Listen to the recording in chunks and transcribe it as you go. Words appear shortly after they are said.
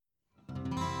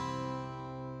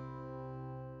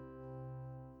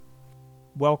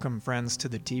Welcome, friends, to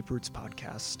the Deep Roots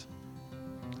Podcast.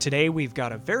 Today we've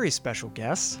got a very special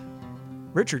guest,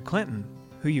 Richard Clinton,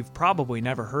 who you've probably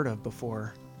never heard of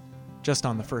before, just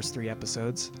on the first 3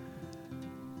 episodes.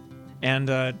 And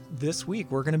this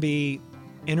week we're going to be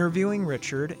interviewing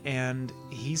Richard, and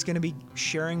he's going to be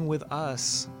sharing with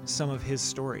us some of his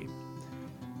story.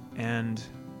 And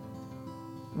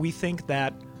we think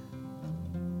that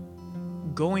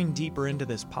going deeper into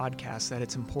this podcast, that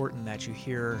it's important that you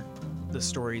hear the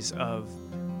stories of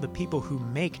the people who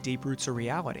make Deep Roots a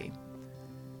reality.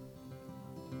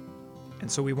 And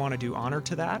so we want to do honor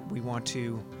to that. We want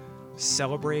to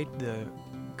celebrate the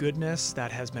goodness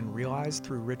that has been realized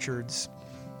through Richard's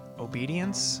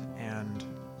obedience and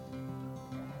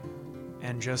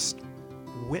just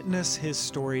witness his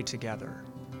story together.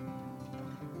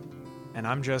 And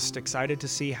I'm just excited to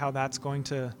see how that's going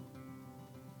to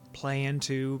play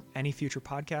into any future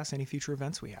podcasts, any future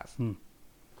events we have.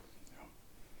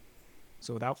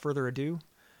 So without further ado,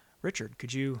 Richard,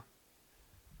 could you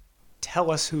tell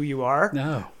us who you are?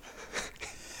 No.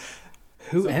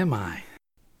 Who am I?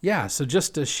 Yeah, so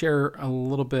just to share a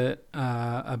little bit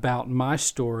about my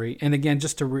story, and again,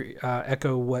 just to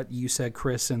echo what you said,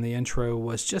 Chris, in the intro,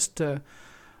 was just to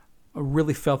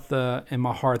really felt in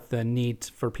my heart the need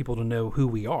for people to know who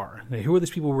we are. Who are these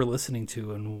people we're listening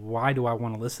to, and why do I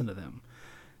want to listen to them?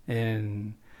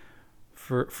 And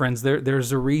for friends,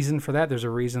 there's a reason for that. There's a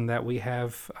reason that we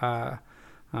have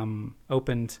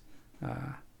opened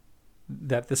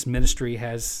that this ministry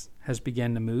has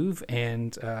begun to move.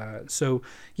 And so,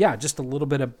 yeah, just a little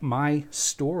bit of my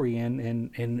story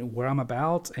and where I'm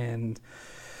about. And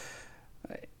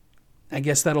I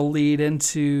guess that'll lead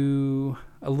into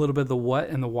a little bit of the what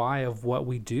and the why of what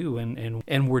we do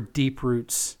and where Deep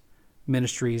Roots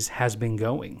Ministries has been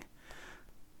going.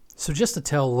 So just to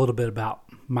tell a little bit about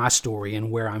my story and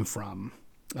where I'm from.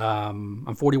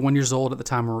 I'm 41 years old at the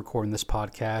time of recording this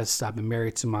podcast. I've been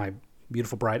married to my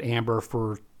beautiful bride, Amber,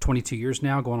 for 22 years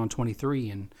now, going on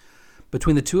 23. And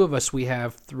between the two of us, we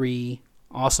have 3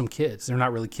 awesome kids. They're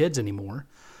not really kids anymore.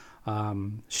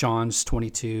 Sean's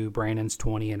 22, Brandon's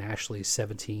 20, and Ashley's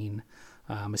 17,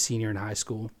 a senior in high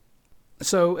school.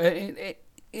 So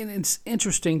it's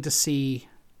interesting to see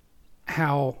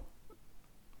how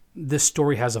this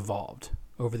story has evolved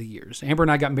over the years. Amber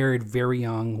and I got married very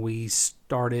young. We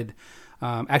started,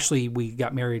 we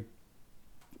got married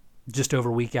just over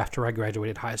a week after I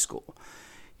graduated high school.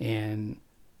 And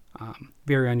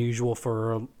very unusual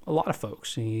for a lot of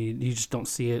folks. You just don't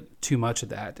see it too much of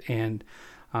that. And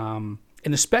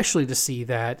especially to see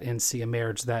that and see a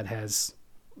marriage that has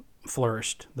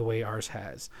flourished the way ours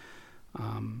has.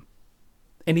 And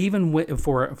even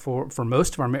for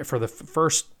most of our for the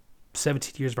first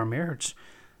 17 years of our marriage,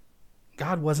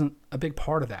 God wasn't a big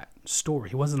part of that story.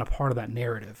 He wasn't a part of that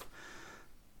narrative.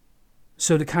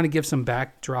 So to kind of give some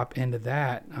backdrop into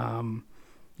that,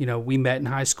 we met in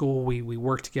high school. We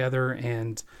worked together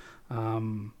and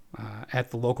at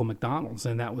the local McDonald's,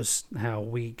 and that was how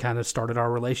we kind of started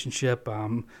our relationship.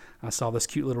 I saw this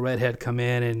cute little redhead come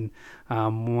in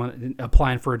and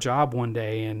applying for a job one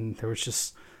day, and there was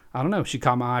just, I don't know, she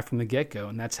caught my eye from the get-go,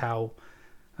 and that's how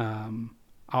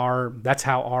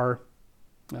our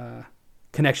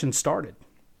connection started.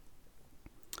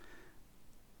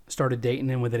 Started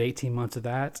dating, and within 18 months of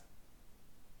that,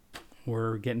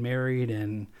 we're getting married,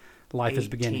 and life is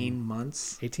beginning.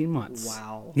 18 months.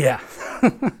 Wow. Yeah.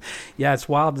 Yeah, it's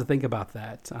wild to think about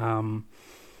that.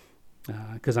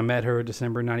 Because I met her in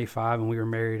December 95, and we were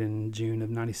married in June of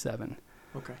 97.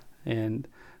 Okay. And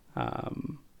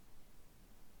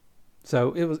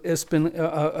so it's been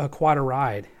quite a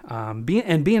ride.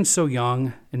 Being so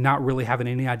young and not really having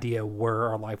any idea where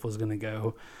our life was going to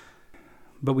go.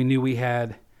 But we knew we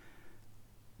had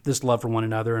this love for one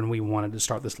another, and we wanted to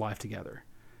start this life together.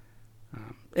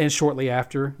 And shortly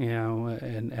after,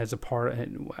 and as a part,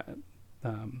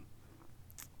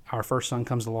 our first son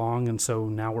comes along, and so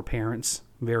now we're parents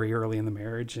very early in the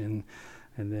marriage, and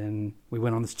then we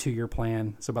went on this 2-year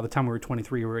plan. So by the time we were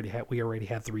 23, we already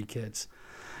had 3 kids,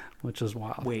 which is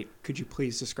wild. Wait, could you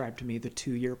please describe to me the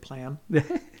 2-year plan?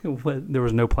 There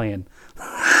was no plan.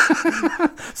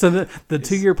 So the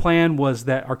 2-year plan was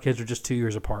that our kids are just 2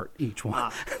 years apart, each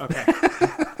one. Okay.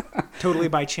 Totally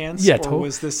by chance? Yeah, or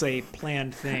was this a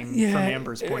planned thing from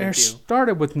Amber's point of view? It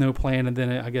started with no plan, and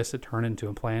then I guess it turned into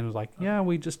a plan. It was like,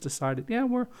 we just decided,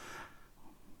 we're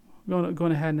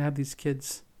going ahead and have these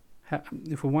kids.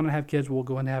 If we want to have kids, we'll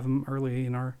go ahead and have them early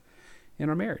in our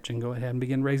marriage and go ahead and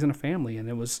begin raising a family. And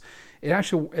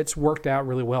it's worked out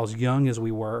really well. As young as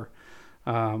we were,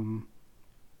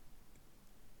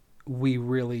 we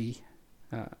really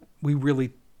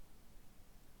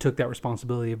took that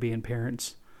responsibility of being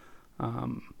parents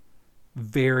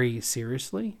very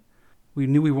seriously. We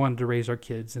knew we wanted to raise our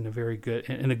kids in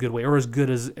a good way, or as good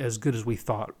as we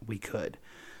thought we could.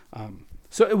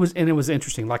 So it was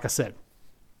interesting. Like I said,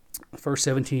 the first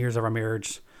 17 years of our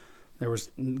marriage,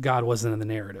 God wasn't in the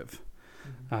narrative.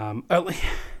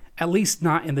 At least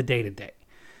not in the day to day.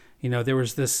 There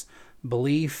was this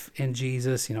belief in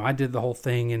Jesus. I did the whole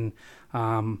thing in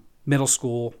middle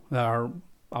school.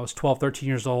 I was 12, 13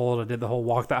 years old. I did the whole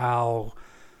walk the aisle,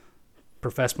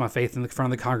 profess my faith in the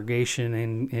front of the congregation,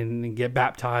 and get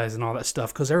baptized and all that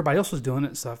stuff because everybody else was doing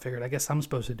it. So I figured, I guess I'm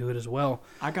supposed to do it as well.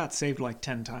 I got saved like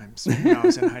 10 times when I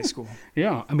was in high school.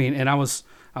 Yeah, and I was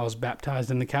baptized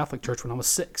in the Catholic Church when I was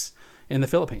 6 in the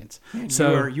Philippines. Man,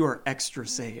 so you are extra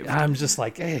saved. I'm just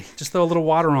like, hey, just throw a little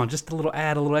water on,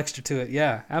 add a little extra to it.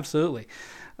 Yeah, absolutely.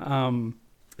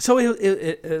 So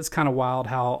it's kind of wild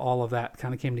how all of that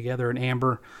kind of came together. And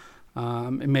Amber,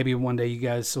 and maybe one day you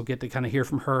guys will get to kind of hear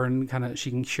from her and she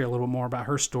can share a little more about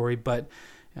her story. But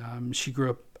she grew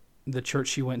up, the church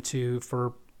she went to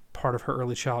for part of her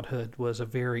early childhood was a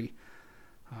very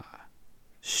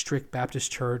strict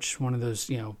Baptist church, one of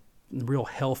those, real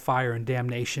hellfire and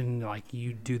damnation, like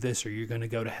you do this or you're going to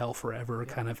go to hell forever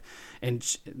kind of. And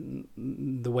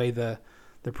the way the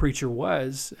preacher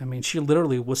was, she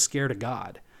literally was scared of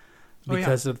God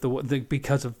because of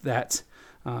because of that,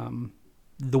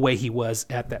 the way he was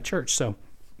at that church. So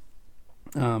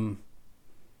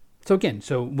again,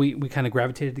 we kind of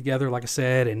gravitated together, like I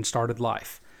said, and started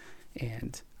life.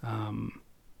 And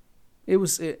it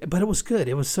was good.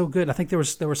 It was so good. I think there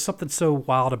was something so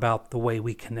wild about the way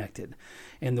we connected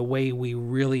and the way we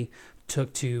really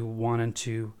took to wanting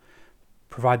to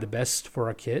provide the best for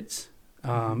our kids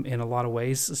in a lot of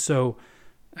ways. So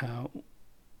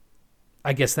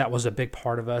I guess that was a big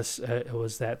part of us. It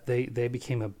was that they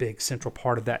became a big central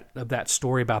part of that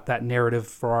story, about that narrative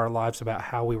for our lives, about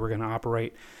how we were going to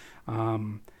operate,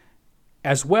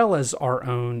 as well as our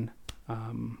own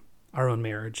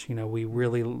marriage. We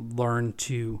really learned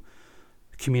to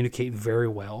communicate very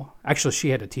well. Actually, she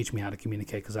had to teach me how to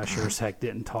communicate because I sure as heck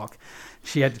didn't talk.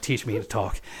 She had to teach me to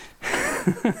talk.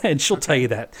 And she'll tell you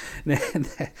that.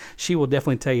 She will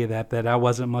definitely tell you that I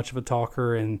wasn't much of a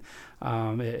talker, and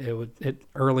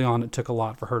early on it took a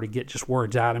lot for her to get just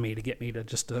words out of me, to get me to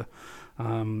just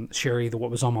share either what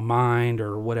was on my mind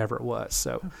or whatever it was.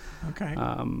 So okay,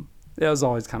 it was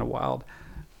always kind of wild.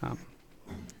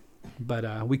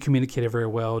 But we communicated very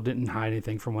well, didn't hide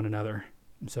anything from one another.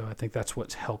 So I think that's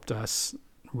what's helped us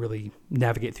really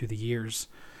navigate through the years.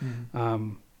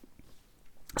 Mm-hmm.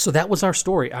 So that was our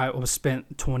story. I was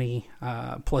spent 20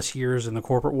 plus years in the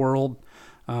corporate world.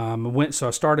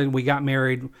 We got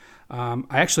married. I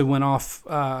actually went off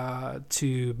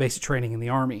to basic training in the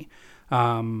Army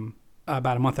about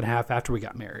a month and a half after we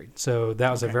got married. So that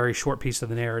was a very short piece of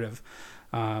the narrative.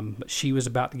 But she was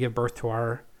about to give birth to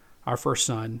our first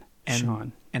son,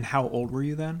 Sean. And how old were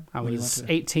you then? I was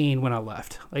 18 when I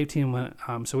left. 18 when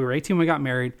so we were 18 when we got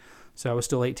married. So I was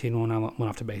still 18 when I went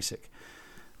off to basic.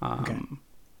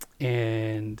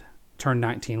 And turned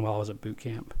 19 while I was at boot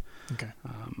camp. Okay.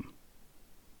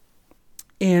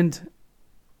 And it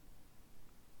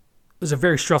was a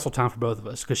very stressful time for both of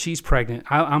us because she's pregnant.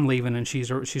 I'm leaving, and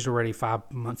she's already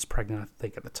 5 months pregnant, I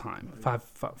think, at the time. Five,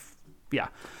 yeah.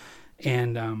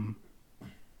 And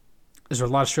there's a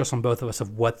lot of stress on both of us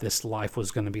of what this life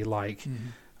was going to be like,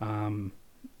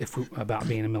 about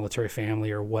being a military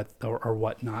family or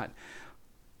whatnot.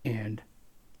 And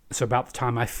so about the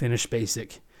time I finished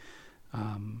basic,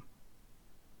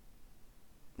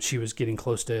 she was getting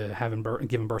close to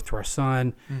giving birth to our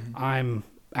son. Mm-hmm. I'm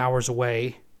hours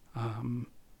away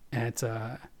at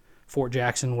Fort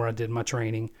Jackson where I did my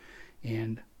training,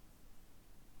 and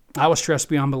I was stressed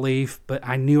beyond belief, but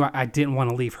I knew I didn't want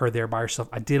to leave her there by herself.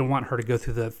 I didn't want her to go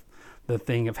through the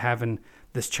thing of having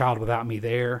this child without me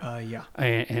there.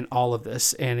 And all of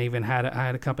this. And even I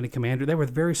had a company commander. They were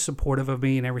very supportive of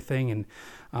me and everything, and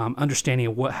understanding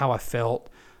of how I felt,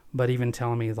 but even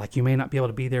telling me, like, you may not be able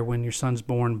to be there when your son's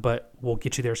born, but we'll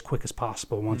get you there as quick as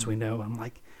possible once we know. I'm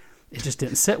like, it just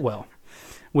didn't sit well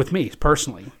with me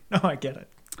personally. No, I get it.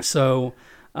 So,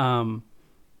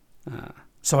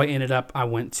 so I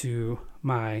went to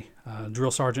my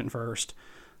drill sergeant first,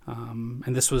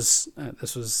 and this was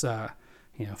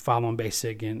following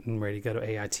basic and ready to go to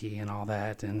AIT and all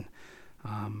that. And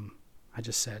I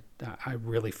just said, I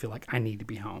really feel like I need to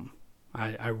be home.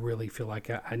 I really feel like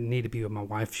I need to be with my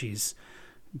wife. She's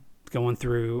going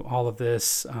through all of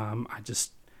this. I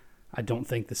don't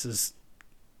think this is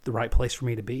the right place for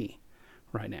me to be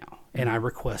right now. And I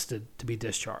requested to be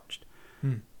discharged.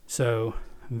 So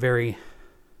very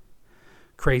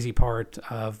crazy part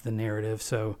of the narrative.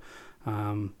 So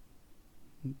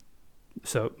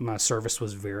my service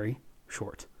was very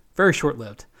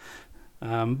short-lived.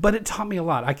 But it taught me a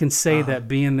lot. I can say that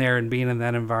being there and being in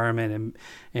that environment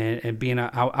and being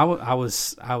I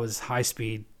was high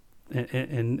speed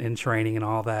in training and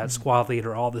all that, squad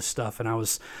leader, all this stuff, and I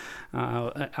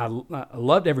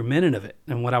loved every minute of it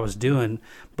and what I was doing.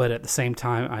 But at the same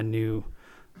time, I knew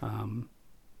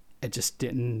I just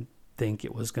didn't think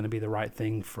it was going to be the right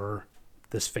thing for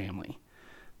this family.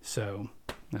 So,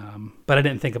 but I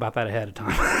didn't think about that ahead of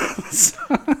time.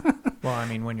 Well, I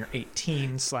mean, when you're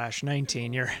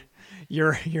 18/19,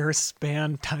 your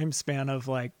time span of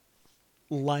like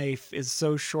life is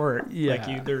so short. Yeah.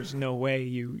 Like there's no way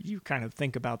you kind of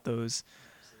think about those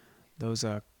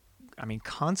I mean,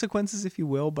 consequences, if you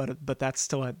will, but that's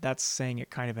still that's saying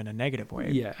it kind of in a negative way.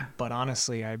 Yeah. But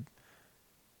honestly, I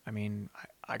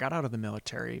got out of the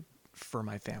military for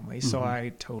my family, so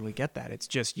I totally get that. It's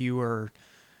just you were,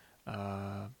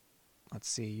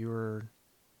 you were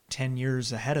 10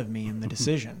 years ahead of me in the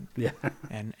decision. Yeah.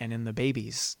 And in the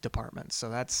babies department. So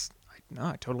I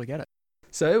totally get it.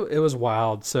 So it was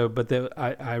wild. So, but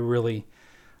I really,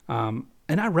 and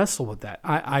I wrestle with that.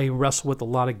 I wrestle with a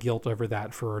lot of guilt over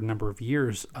that for a number of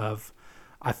years I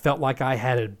felt like I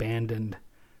had abandoned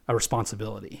a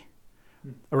responsibility.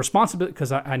 A responsibility,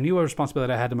 because I knew a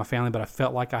responsibility I had to my family, but I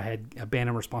felt like I had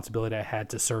abandoned a responsibility I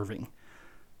had to serving.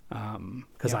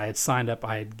 Because I had signed up,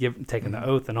 I had taken the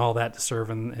oath and all that to serve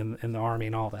in the Army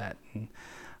and all that. And,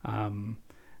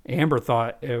 Amber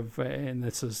thought and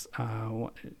this is,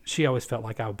 she always felt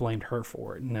like I blamed her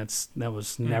for it, and there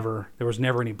was never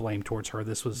any blame towards her.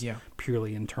 This was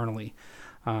purely internally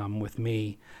with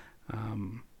me,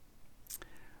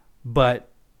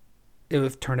 but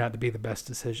it turned out to be the best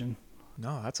decision.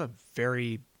 No, that's a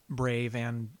very brave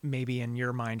and maybe in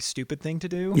your mind stupid thing to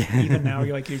do. Even now,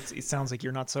 you're like, it sounds like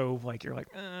you're not so like you're like,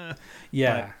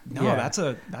 yeah. But no,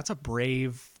 that's a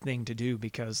brave thing to do,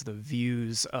 because the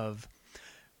views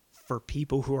for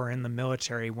people who are in the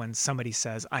military, when somebody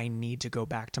says, I need to go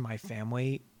back to my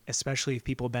family, especially if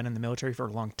people have been in the military for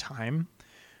a long time,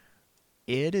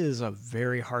 it is a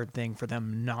very hard thing for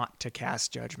them not to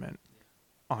cast judgment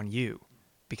on you,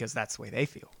 because that's the way they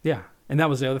feel. Yeah. And that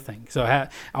was the other thing. So I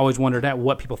always wondered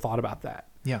what people thought about that.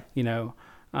 Yeah.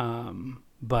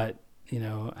 But,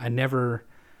 I never,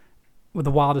 well,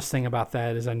 the wildest thing about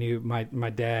that is I knew my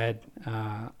dad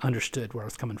understood where I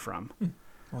was coming from.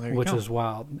 Well, there you which go. is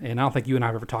wild. And I don't think you and I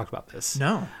have ever talked about this.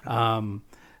 No.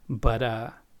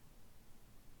 But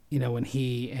when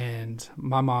he and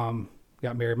my mom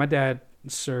got married, my dad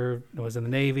was in the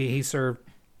Navy. He served,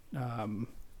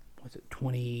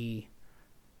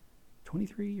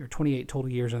 23 or 28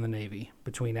 total years in the Navy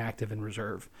between active and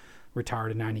reserve,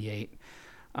 retired in 98.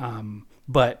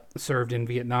 But served in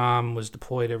Vietnam, was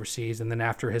deployed overseas. And then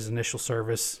after his initial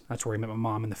service, that's where he met my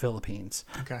mom in the Philippines.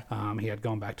 Okay. He had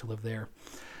gone back to live there.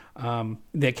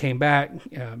 They came back.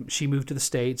 She moved to the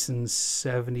States in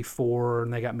 74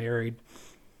 and they got married.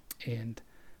 And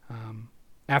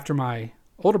after my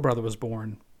older brother was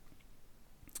born,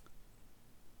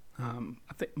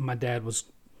 I think my dad was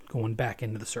going back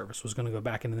into the service, was going to go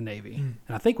back into the Navy. And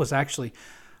I think was actually,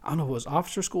 I don't know if it was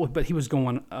officer school, but he was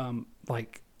going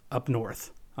like up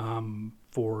north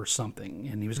for something,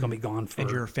 and he was going to be gone for... And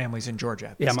your family's in Georgia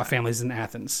at this Yeah, my time. family's in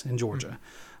Athens, in Georgia.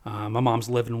 My mom's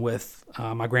living with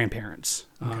my grandparents.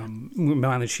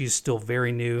 Mind that she's still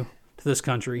very new to this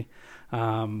country,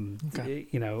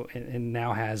 and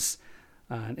now has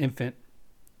an infant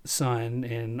son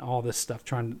and all this stuff,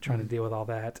 trying to deal with all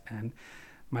that. And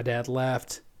my dad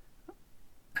left,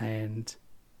 and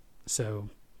so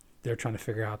they're trying to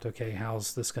figure out, okay,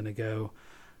 how's this going to go?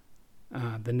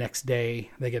 The next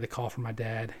day, they get a call from my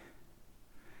dad.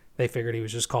 They figured he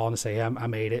was just calling to say, I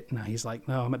made it. And he's like,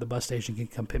 no, I'm at the bus station. You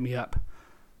can come pick me up.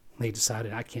 They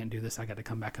decided, I can't do this. I got to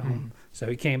come back home. So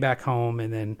he came back home,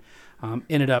 and then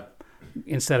ended up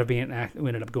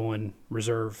going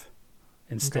reserve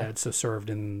instead. Okay. So served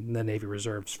in the Navy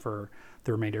Reserves for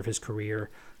the remainder of his career.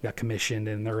 Got commissioned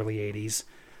in the early 80s.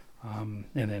 And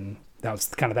then that was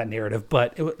kind of that narrative.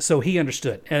 But so he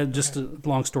understood. Just a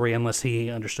long story, unless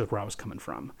he understood where I was coming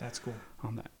from. That's cool.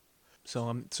 On that. So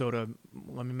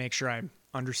let me make sure I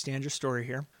understand your story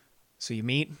here. So you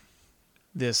meet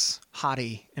this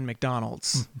hottie in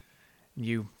McDonald's.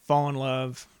 You fall in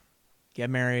love, get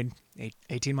married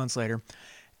 18 months later,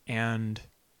 and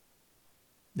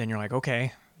then you're like,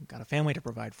 okay, got a family to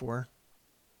provide for.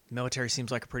 Military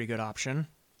seems like a pretty good option.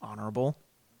 Honorable,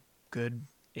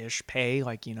 good-ish pay,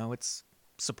 it's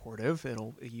supportive.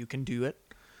 You can do it.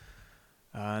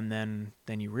 And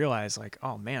then you realize, like,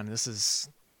 oh man, this is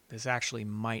this actually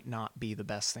might not be the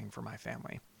best thing for my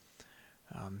family.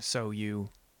 So you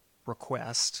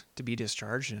request to be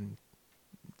discharged, and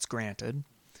it's granted.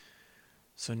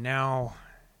 So now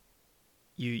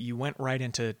you went right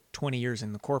into 20 years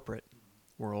in the corporate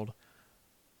world.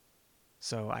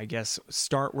 So I guess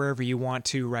start wherever you want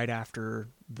to right after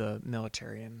the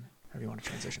military, and however you want to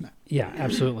transition that. Yeah,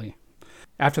 absolutely.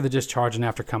 After the discharge and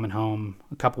after coming home,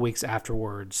 a couple weeks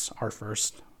afterwards, our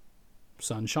first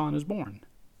son, Sean, is born.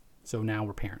 So now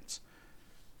we're parents.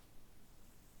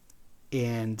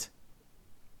 And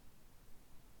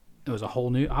it was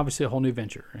obviously a whole new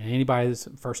venture. And anybody that's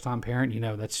a first-time parent,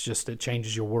 it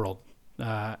changes your world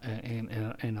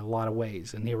in a lot of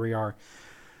ways. And here we are,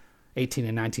 18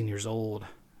 and 19 years old,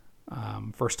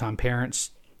 first-time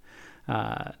parents,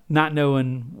 not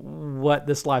knowing what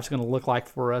this life's going to look like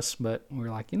for us, but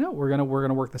we're like, we're gonna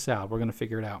work this out. We're gonna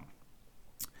figure it out.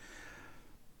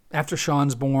 After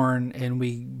Sean's born and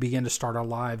we begin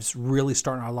to really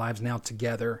starting our lives now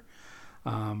together,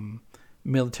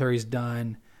 military's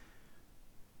done,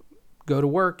 go to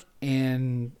work,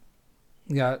 and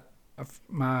got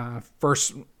my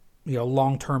first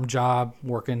long-term job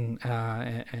working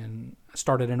and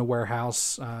started in a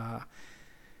warehouse,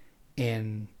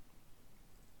 and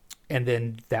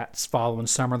then that's following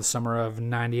summer, the summer of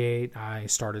 98, I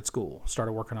started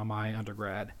working on my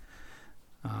undergrad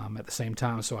at the same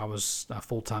time. So I was a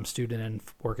full-time student and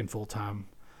working full-time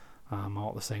all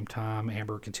at the same time.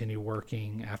 Amber continued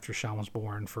working after Sean was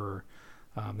born for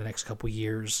the next couple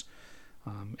years.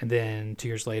 And then 2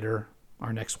 years later,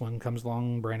 our next one comes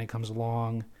along, Brandon comes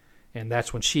along, and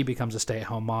that's when she becomes a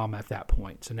stay-at-home mom at that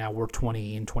point. So now we're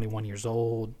 20 and 21 years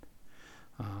old.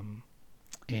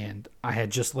 And I had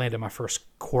just landed my first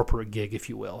corporate gig, if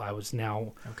you will. I was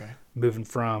now moving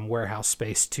from warehouse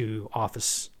space to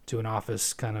an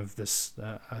office, kind of this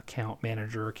account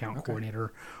manager, account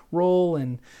coordinator role,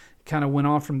 and kind of went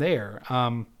on from there.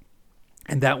 And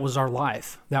that was our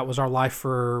life. That was our life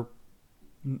for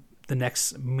the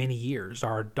next many years.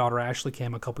 Our daughter Ashley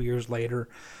came a couple years later,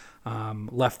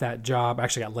 left that job,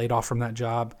 actually got laid off from that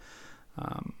job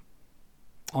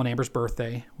on Amber's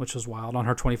birthday, which was wild. On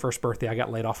her 21st birthday, I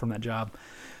got laid off from that job.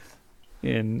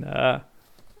 In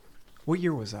what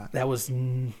year was that? That was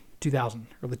 2000,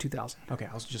 early 2000. Okay,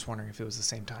 I was just wondering if it was the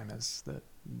same time as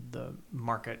the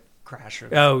market crash.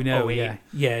 Of oh no, 08.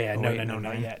 yeah, no,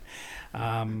 not yet.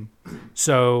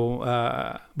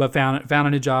 But found a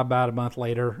new job about a month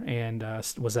later, and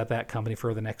was at that company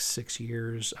for the next 6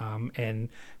 years, and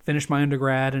finished my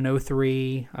undergrad in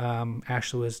 2003.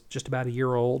 Ashley was just about a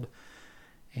year old,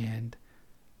 and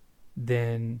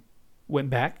then went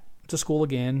back to school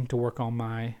again to work on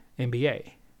my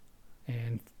MBA,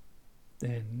 and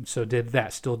so did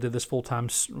that. Still did this full time.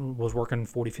 Was working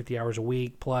 40, 50 hours a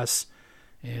week plus,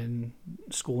 and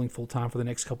schooling full time for the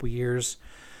next couple of years.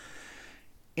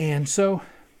 And so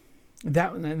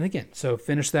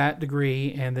finished that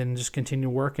degree, and then just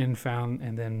continued working.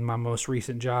 And then my most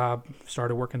recent job,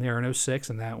 started working there in 2006,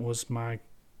 and that was my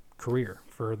career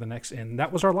for the next. And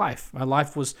that was our life. My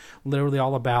life was literally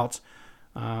all about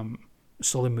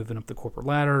slowly moving up the corporate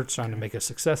ladder, trying to make a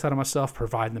success out of myself,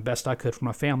 providing the best I could for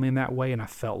my family in that way. And I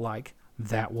felt like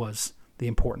that was the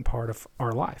important part of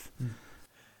our life.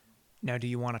 Now, do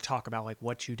you want to talk about like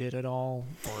what you did at all,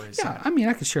 or is I mean,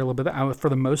 I could share a little bit. For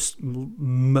the most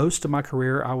of my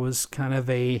career, I was kind of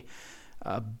a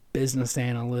business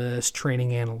analyst,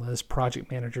 training analyst,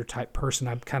 project manager type person.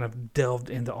 I've kind of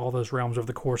delved into all those realms over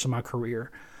the course of my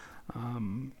career.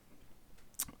 And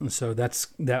so that's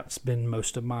been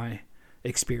most of my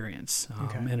experience.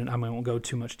 And I won't go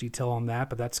too much detail on that,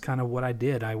 but that's kind of what I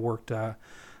did. I worked in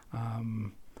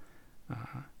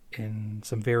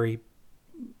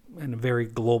a very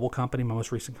global company. My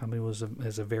most recent company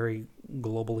is a very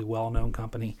globally well-known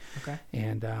company. Okay.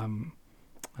 And and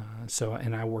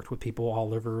I worked with people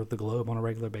all over the globe on a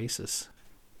regular basis.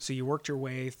 So you worked your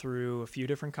way through a few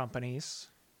different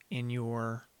companies in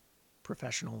your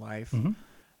professional life.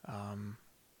 Mm-hmm.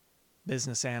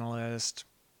 Business analyst,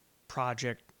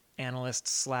 project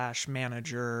analyst /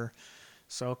 manager.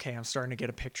 So, okay, I'm starting to get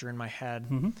a picture in my head.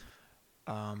 Mm-hmm.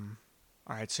 All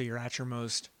right, so you're at your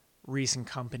most recent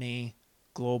company,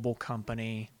 global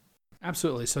company.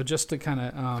 Absolutely. So just to kind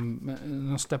of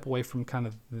I'll step away from kind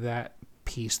of that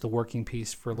piece, the working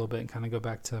piece, for a little bit, and kind of go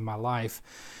back to my life.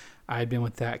 I had been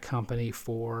with that company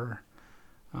for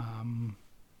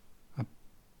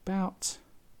about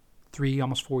 3,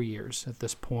 almost 4 years at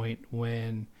this point,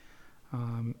 when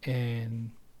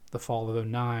in the fall of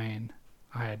 2009,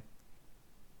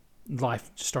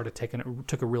 life just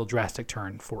took a real drastic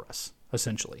turn for us,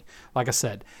 essentially. Like I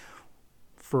said,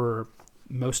 for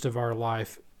most of our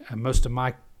life, most of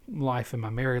my life and my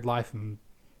married life and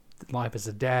life as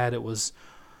a dad, it was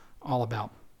all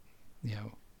about,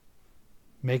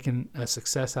 making a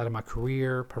success out of my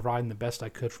career, providing the best I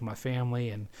could for my family,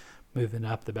 and moving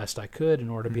up the best I could in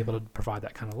order to be able to provide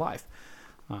that kind of life.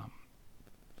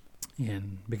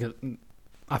 And because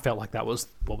I felt like that was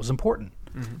what was important,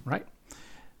 right?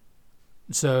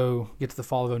 So get to the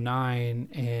fall of 2009,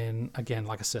 and again,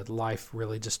 like I said, life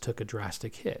really just took a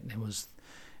drastic hit. It was,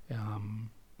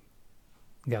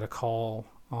 got a call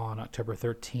on October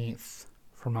 13th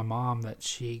from my mom that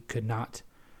she could not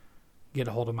get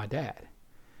a hold of my dad.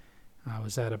 I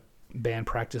was at a band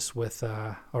practice with,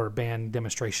 or a band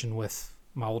demonstration with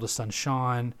my oldest son,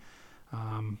 Sean.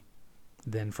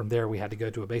 Then from there, we had to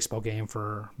go to a baseball game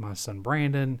for my son,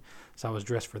 Brandon. So I was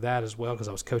dressed for that as well because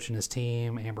I was coaching his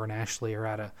team. Amber and Ashley are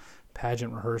at a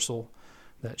pageant rehearsal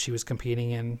that she was competing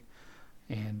in.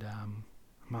 And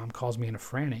Mom calls me in a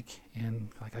frantic and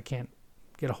like, I can't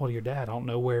get a hold of your dad. I don't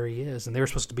know where he is. And they were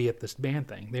supposed to be at this band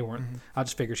thing. They weren't. I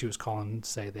just figured she was calling to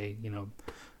say they,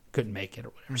 couldn't make it or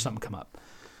whatever, something come up.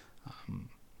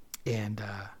 And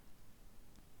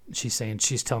she's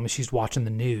telling me she's watching the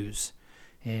news.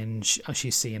 And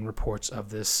she's seeing reports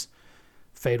of this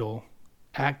fatal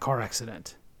car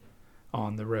accident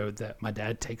on the road that my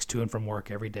dad takes to and from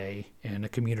work every day in a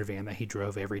commuter van that he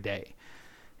drove every day.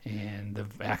 And the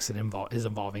accident is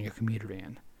involving a commuter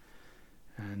van.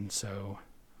 And so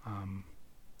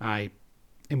I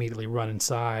immediately run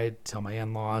inside, tell my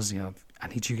in-laws, I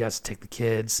need you guys to take the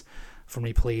kids for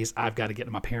me, please. I've got to get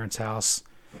to my parents' house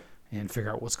and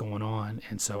figure out what's going on.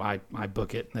 And so I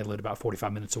book it. They lived about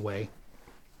 45 minutes away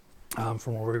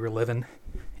from where we were living.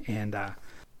 And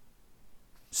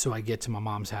so I get to my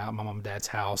mom and dad's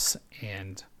house,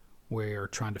 and we're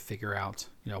trying to figure out,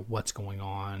 what's going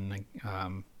on.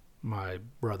 My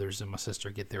brothers and my sister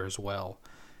get there as well.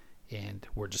 And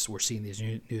we're seeing these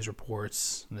news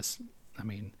reports.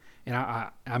 And I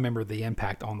remember the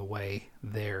impact on the way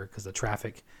there because the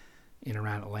traffic in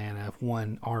around Atlanta, if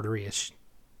one artery is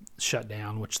shut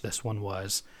down, which this one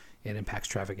was, it impacts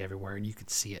traffic everywhere, and you could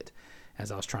see it. As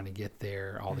I was trying to get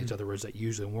there, all these other roads that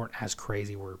usually weren't as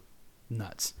crazy were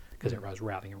nuts because everybody was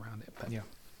routing around it. But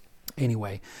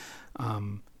anyway,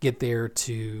 get there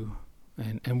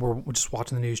and we're just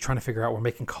watching the news, trying to figure out, we're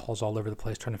making calls all over the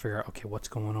place, trying to figure out, okay, what's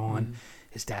going on?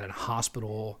 Is dad in a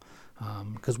hospital?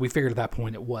 Because we figured at that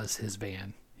point it was his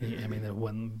van. It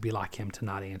wouldn't be like him to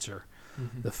not answer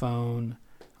the phone.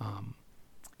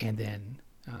 And then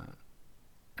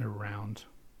around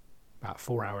about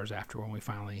 4 hours after, when we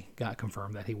finally got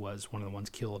confirmed that he was one of the ones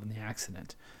killed in the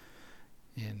accident.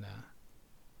 And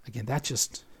again, that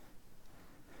just,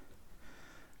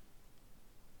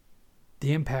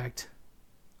 the impact,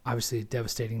 obviously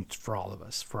devastating for all of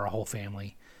us, for our whole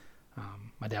family.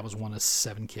 My dad was one of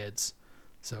 7 kids,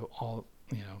 so all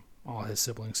his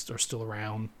siblings are still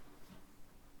around,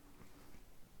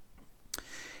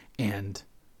 and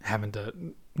having to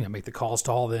make the calls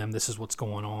to all of them. This is what's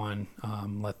going on.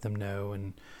 Let them know,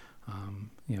 and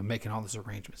making all those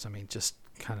arrangements. Just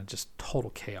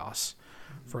total chaos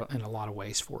in a lot of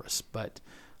ways for us. But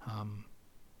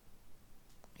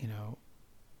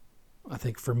I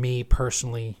think for me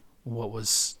personally, what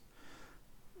was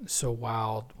so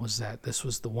wild was that this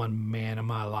was the one man in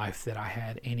my life that I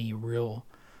had any real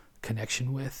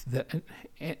connection with, that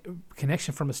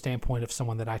connection from a standpoint of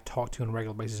someone that I talked to on a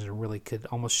regular basis and really could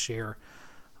almost share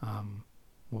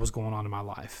what was going on in my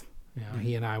life.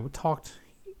 He and I would talk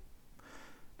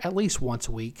at least once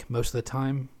a week, most of the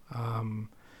time.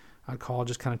 I'd call,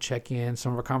 just kind of check in.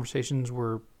 Some of our conversations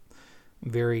were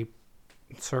very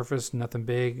surface, nothing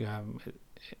big.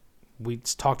 We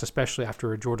talked, especially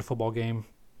after a Georgia football game,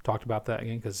 talked about that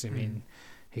again, because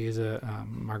he is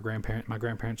my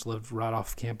grandparents lived right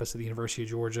off campus at the University of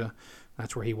Georgia.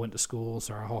 That's where he went to school.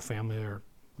 So our whole family are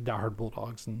diehard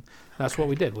Bulldogs, and that's what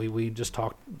we did. We just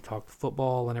talked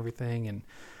football and everything,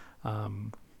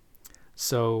 and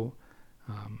so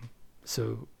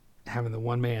having the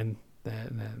one man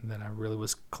that I really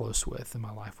was close with in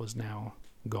my life was now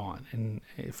gone, and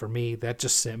for me, that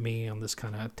just sent me on this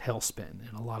kind of tailspin.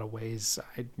 In a lot of ways,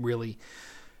 I really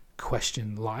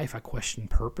questioned life. I questioned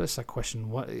purpose. I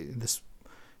questioned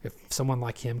if someone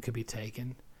like him could be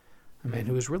taken. A man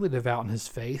who was really devout in his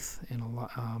faith,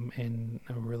 and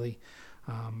really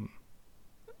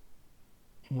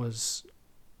was,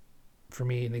 for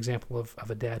me, an example of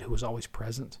a dad who was always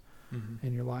present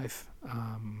in your life.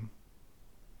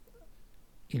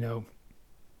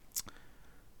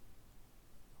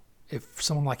 If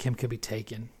someone like him could be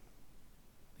taken,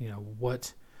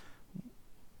 what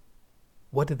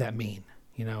did that mean?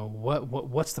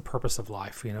 what's the purpose of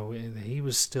life? He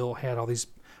was still had all these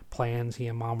plans. He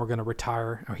and Mom were going to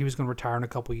retire, or he was going to retire in a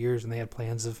couple of years, and they had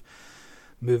plans of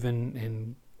moving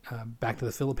and back to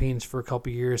the Philippines for a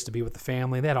couple of years to be with the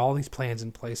family. They had all these plans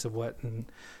in place of what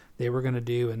they were going to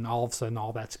do, and all of a sudden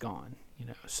all that's gone.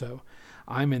 So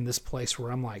I'm in this place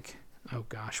where I'm like, oh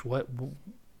gosh, what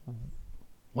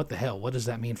the hell? What does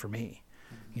that mean for me?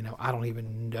 I don't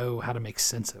even know how to make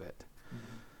sense of it.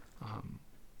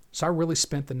 So I really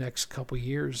spent the next couple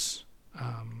years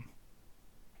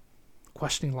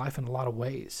questioning life in a lot of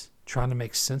ways, trying to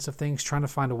make sense of things, trying to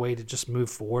find a way to just move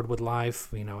forward with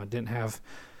life. I didn't have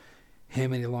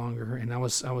him any longer, and I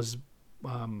was a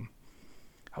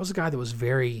guy that was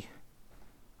very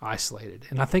isolated,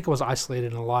 and I think I was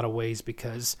isolated in a lot of ways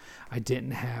because I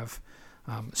didn't have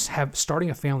starting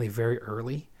a family very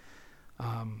early.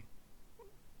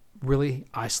 Really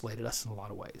isolated us in a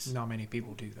lot of ways. Not many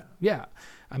people do that. Yeah.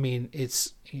 I mean,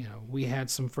 it's, we had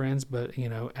some friends, but,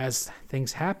 as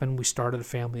things happened, we started a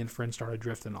family and friends started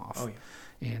drifting off. Oh,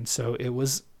 yeah. And so it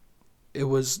was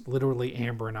literally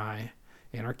Amber and I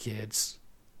and our kids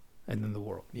and then the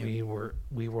world. Yeah.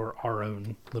 We were our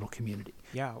own little community.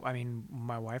 Yeah. I mean,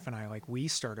 my wife and I, we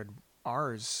started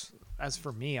ours. As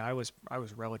for me, I was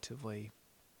relatively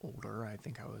older. I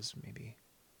think I was maybe...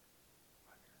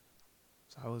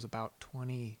 So I was about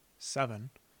 27,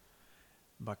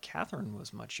 but Catherine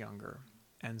was much younger.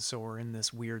 And so we're in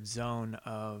this weird zone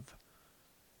of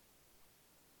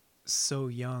so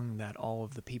young that all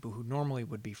of the people who normally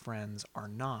would be friends are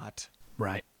not.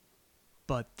 Right.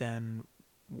 But then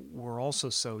we're also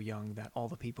so young that all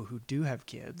the people who do have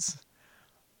kids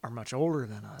are much older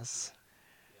than us.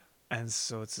 Yeah. And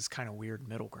so it's this kind of weird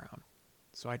middle ground.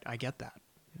 So I get that.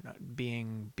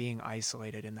 Being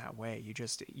isolated in that way,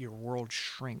 your world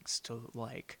shrinks to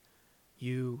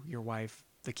you, your wife,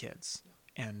 the kids,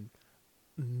 and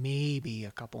maybe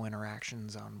a couple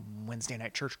interactions on Wednesday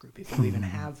night church group if you even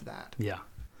have that. Yeah,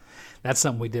 that's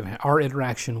something we did. Our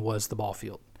interaction was the ball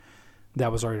field.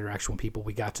 That was our interaction with people.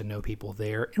 We got to know people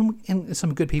there, and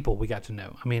some good people we got to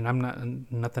know. I mean, I'm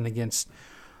nothing against.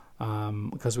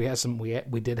 Because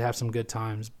we did have some good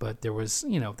times, but there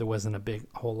wasn't a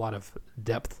whole lot of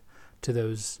depth to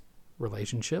those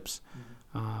relationships.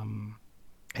 Mm-hmm.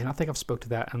 And I think I've spoke to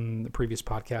that in the previous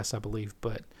podcast, I believe,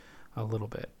 but a little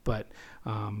bit, but,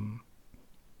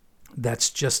 that's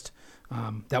just,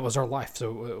 that was our life.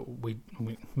 So we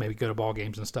maybe go to ball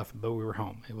games and stuff, but we were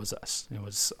home. It was us. It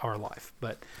was our life.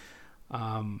 But,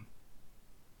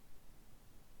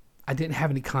 I didn't have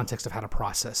any context of how to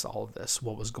process all of this,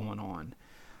 what was going on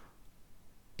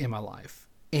in my life.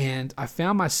 And I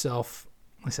found myself,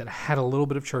 like I said, I had a little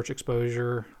bit of church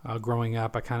exposure growing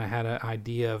up. I kind of had an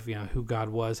idea of, who God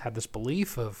was, had this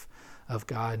belief of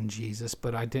God and Jesus,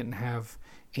 but I didn't have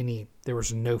there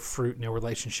was no fruit, no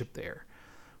relationship there,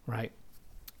 right?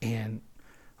 And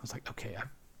I was like, okay, I've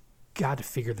got to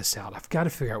figure this out. I've got to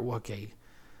figure out, okay,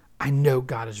 I know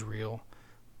God is real,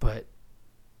 but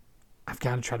I've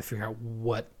got to try to figure out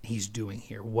what he's doing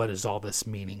here. What is all this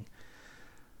meaning?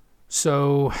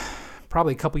 So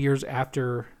probably a couple years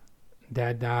after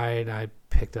Dad died, I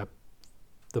picked up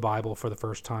the Bible for the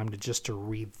first time to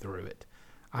read through it.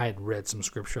 I had read some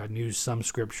scripture. I knew some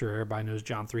scripture. Everybody knows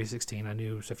John 3:16. I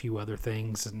knew a few other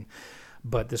things.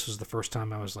 But this was the first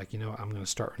time I was like, I'm going to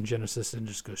start in Genesis and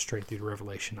just go straight through to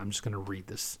Revelation. I'm just going to read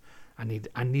this. I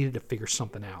needed to figure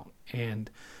something out. And,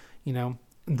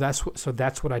 that's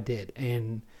what I did.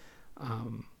 And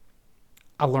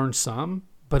I learned some,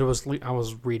 but I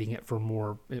was reading it for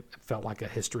more. It felt like a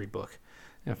history book,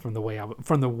 from the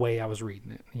way I was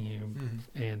reading it.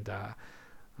 Mm-hmm. And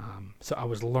so I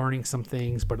was learning some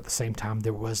things, but at the same time,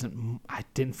 I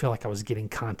didn't feel like I was getting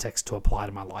context to apply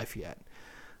to my life yet.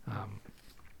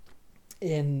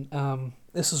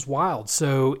 This is wild.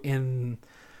 So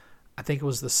I think it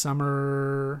was the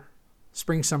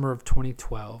spring, summer of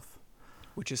 2012.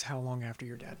 Which is how long after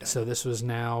your dad died? So this was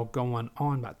now going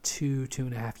on about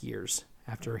 2.5 years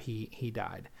after he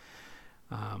died.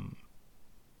 I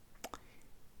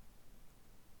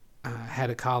had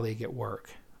a colleague at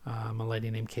work, a lady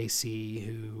named Casey,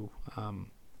 who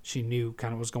she knew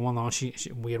kind of what was going on.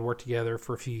 We had worked together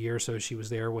for a few years, so she was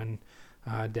there when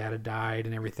Dad had died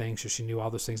and everything, so she knew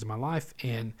all those things in my life.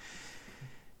 And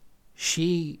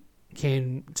she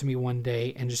came to me one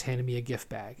day and just handed me a gift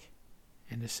bag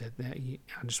and just said, I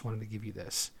just wanted to give you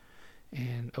this.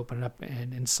 And open it up,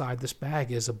 and inside this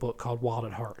bag is a book called Wild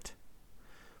at Heart.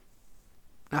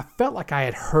 I felt like I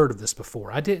had heard of this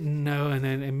before. I didn't know,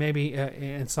 and maybe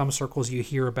in some circles you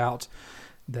hear about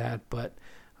that, but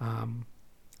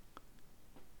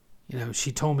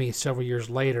she told me several years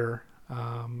later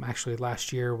Actually,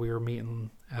 last year we were meeting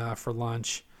for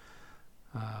lunch,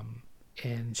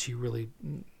 and she really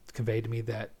conveyed to me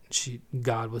that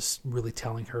God was really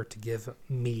telling her to give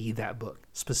me that book,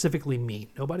 specifically me,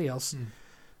 nobody else.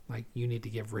 Like, you need to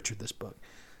give Richard this book.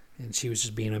 And she was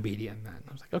just being obedient in that. And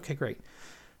I was like, okay, great.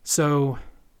 So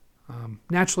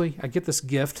naturally, I get this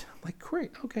gift. I'm like,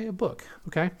 great, okay, a book.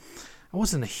 Okay. I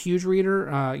wasn't a huge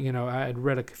reader. I had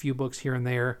read a few books here and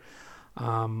there.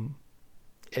 And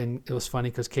it was funny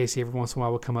because Casey every once in a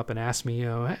while would come up and ask me,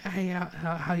 hey,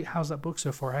 how's that book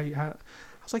so far? I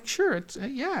was like, sure,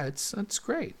 it's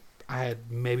great. I had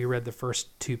maybe read the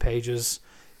first 2 pages.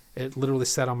 It literally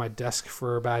sat on my desk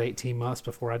for about 18 months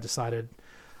before I decided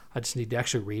I just need to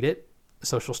actually read it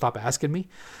so she'll stop asking me.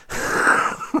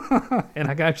 And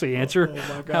I can actually answer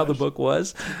how the book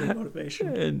was. Good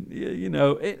motivation. And,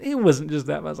 it wasn't just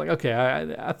that. I was like,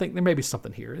 okay, I think there may be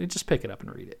something here. And just pick it up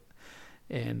and read it.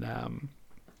 And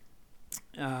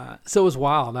so it was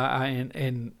wild.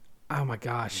 And oh my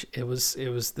gosh, it was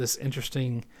this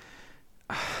interesting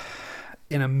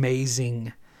and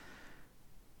amazing.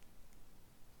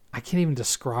 I can't even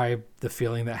describe the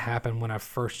feeling that happened when I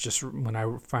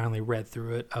finally read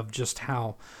through it, of just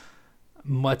how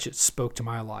much it spoke to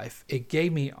my life. It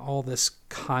gave me all this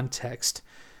context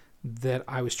that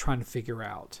I was trying to figure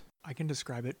out. I can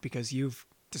describe it because you've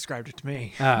described it to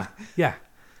me. Yeah.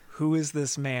 Who is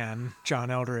this man, John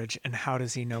Eldredge, and how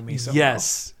does he know me so well?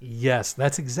 Yes,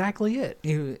 that's exactly it.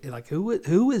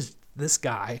 Who is this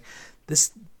guy,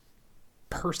 this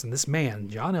person, this man,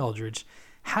 John Eldredge?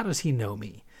 How does he know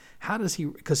me? How does he?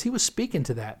 Because he was speaking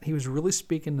to that. He was really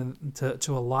speaking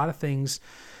to a lot of things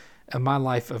in my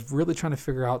life, of really trying to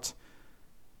figure out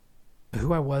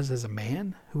who I was as a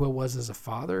man, who I was as a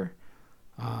father,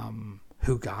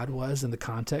 who God was in the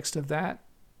context of that.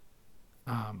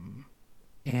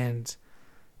 And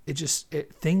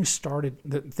things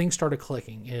started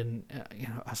clicking, and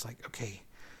I was like, okay,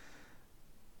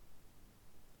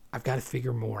 I've got to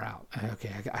figure more out.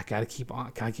 Okay, I got to keep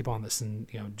on this. And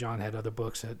John had other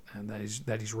books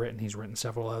that he's written. He's written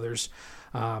several others.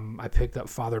 I picked up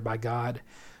Fathered by God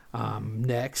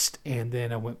next, and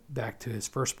then I went back to his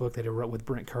first book that he wrote with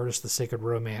Brent Curtis, The Sacred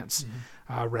Romance.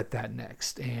 I read that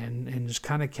next, and just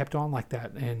kind of kept on like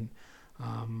that. And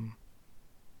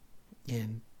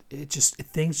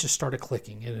things just started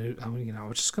clicking, and I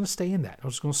was just going to stay in that. I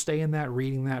was going to stay in that,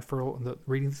 reading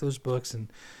those books, and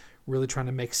really trying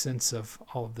to make sense of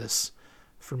all of this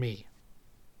for me.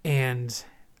 And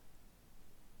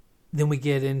then we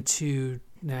get into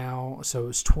now, so it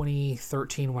was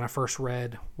 2013 when I first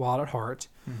read Wild at Heart.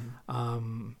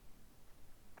 And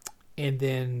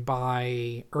then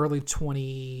by early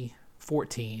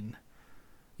 2014,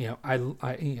 I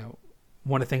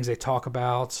one of the things they talk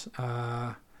about,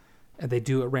 and they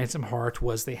do at Ransom Heart,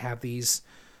 was they have these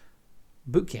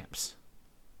boot camps.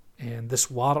 And this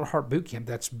Wild at Heart boot camp,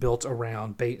 that's built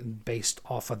around, based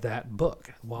off of that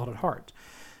book, Wild at Heart.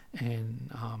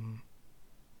 And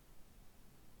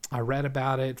I read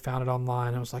about it, found it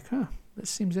online. I was like,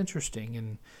 this seems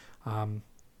interesting. And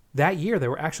that year, they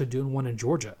were actually doing one in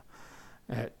Georgia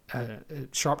at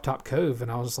Sharp Top Cove. And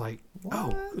I was like,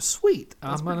 oh, sweet.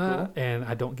 That's pretty cool. And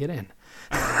I don't get in.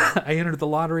 I entered the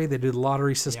lottery. They do the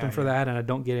lottery system for that, and I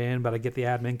don't get in, but I get the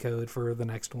admin code for the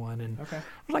next one. And okay. I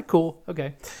was like, cool,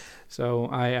 okay. So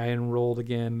I enrolled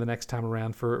again the next time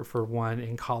around for one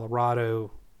in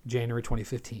Colorado, January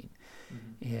 2015.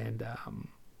 And I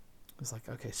was like,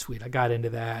 okay, sweet. I got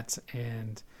into that,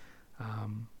 and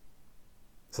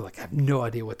so I have no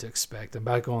idea what to expect. I'm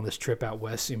about to go on this trip out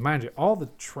west. So mind you, all the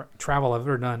travel I've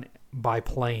ever done by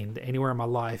plane anywhere in my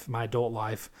life, my adult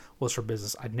life, was for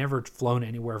business. I'd never flown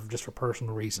anywhere just for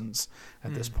personal reasons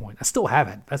at this point. I still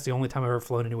haven't. That's the only time I've ever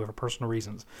flown anywhere for personal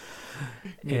reasons.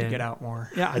 You need to get out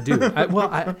more. Yeah, I do.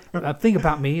 The thing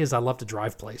about me is I love to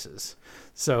drive places.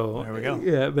 So there we go.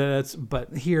 Yeah,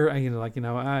 but here, I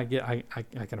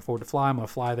can afford to fly. I'm gonna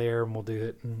fly there, and we'll do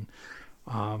it. And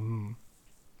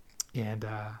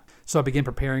so I began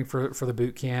preparing for the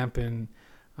boot camp, and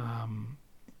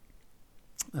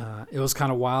it was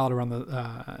kind of wild around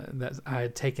that I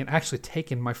had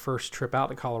taken my first trip out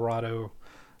to Colorado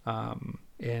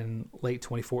in late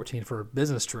 2014 for a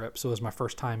business trip. So it was my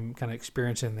first time kind of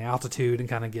experiencing the altitude and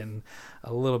kind of getting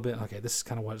a little bit, okay, this is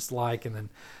kind of what it's like. And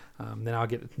then I'll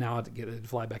get to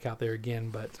fly back out there again,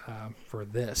 but for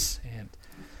this, and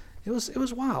it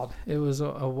was wild. It was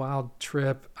a wild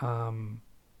trip.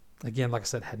 Again, like I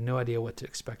said, had no idea what to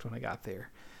expect when I got there.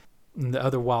 And the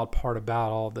other wild part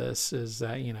about all this is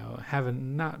that, I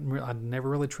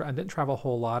didn't travel a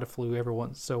whole lot. I flew every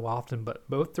once so often, but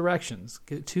both directions,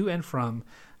 to and from,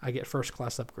 I get first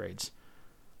class upgrades.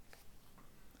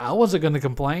 I wasn't going to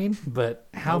complain, but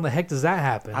how in the heck does that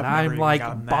happen? I've never I'm even like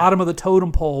gotten that. bottom of the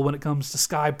totem pole when it comes to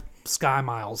sky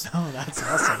miles. Oh, that's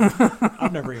awesome.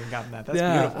 I've never even gotten that. That's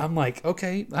beautiful. I'm like,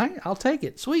 okay, I'll take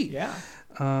it. Sweet. Yeah.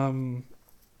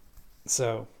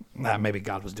 So maybe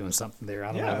God was doing something there.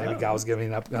 I don't know. Maybe no. God was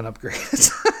giving up an upgrade.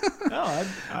 No,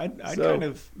 I'd So- kind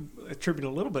of attribute a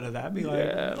little bit of that. Be like,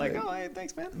 Yeah, oh, hey,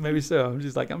 thanks, man. Maybe so. I'm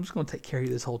just going to take care of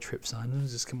you this whole trip, son.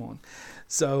 Just come on.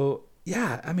 So,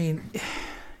 yeah, I mean,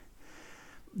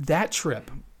 that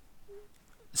trip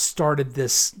started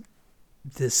this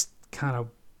kind of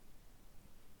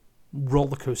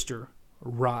roller coaster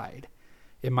ride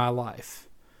in my life.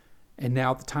 And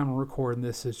now at the time I'm recording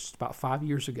this, it's just about 5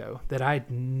 years ago, that I'd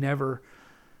never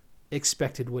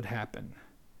expected would happen.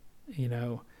 You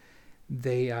know,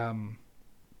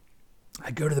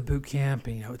 I go to the boot camp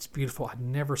and, it's beautiful. I'd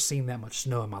never seen that much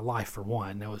snow in my life, for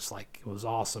one. It was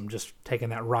awesome just taking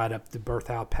that ride up the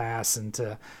Berthoud Pass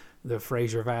into the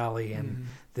Fraser Valley and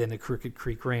then the Crooked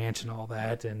Creek Ranch and all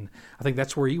that. And I think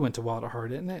that's where you went to Wild at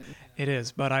Heart, isn't it? It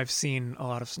is, but I've seen a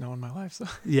lot of snow in my life. So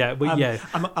Yeah, but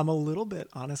I'm a little bit,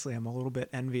 honestly, I'm a little bit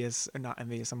envious, or not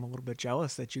envious. I'm a little bit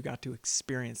jealous that you got to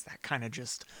experience that kind of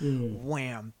just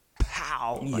wham,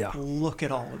 pow. Like, Yeah. look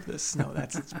at all of this snow.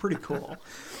 It's pretty cool.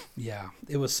 Yeah,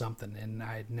 it was something. And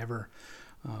I had never,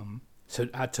 so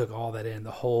I took all that in,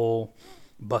 the whole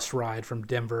bus ride from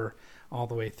Denver all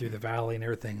the way through the valley and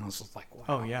everything. I was just like, wow.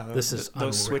 Oh yeah, this is those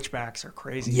unreal. switchbacks are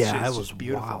crazy. Yeah, It's it was just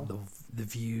beautiful. wild. The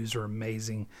views are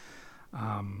amazing.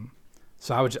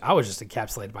 So I was just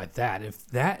encapsulated by that. If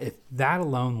that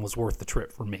alone was worth the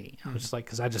trip for me, I was just like,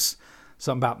 because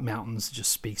something about mountains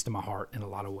just speaks to my heart in a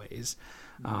lot of ways.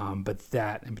 But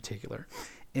that in particular,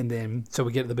 and then so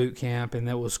we get to the boot camp, and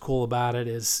that was cool about it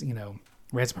is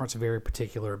Ransom Heart's very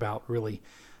particular about really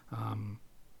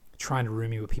trying to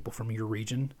room you with people from your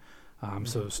region.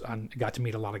 So I got to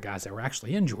meet a lot of guys that were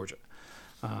actually in Georgia,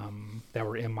 that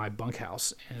were in my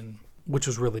bunkhouse, and which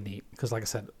was really neat because, like I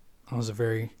said, I was a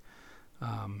very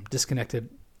disconnected,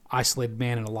 isolated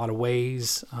man in a lot of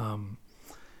ways.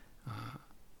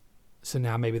 So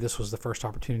now maybe this was the first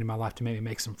opportunity in my life to maybe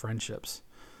make some friendships.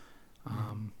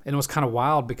 And it was kind of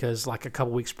wild because like a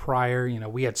couple weeks prior,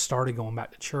 we had started going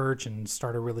back to church and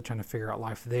started really trying to figure out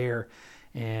life there.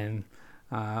 And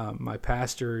my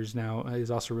pastor is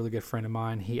also a really good friend of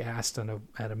mine. He asked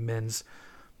at a men's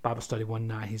Bible study one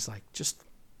night, he's like, just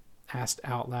asked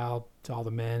out loud to all the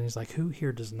men. He's like, who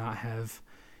here does not have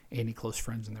any close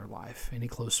friends in their life, any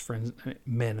close friends,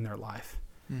 men in their life?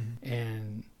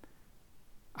 And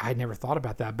I had never thought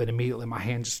about that, but immediately my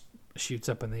hand just shoots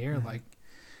up in the air. Like,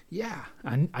 yeah,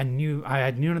 I knew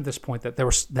at this point that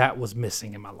that was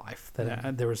missing in my life,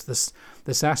 that there was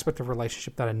this aspect of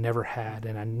relationship that I never had,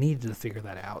 and I needed to figure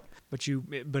that out.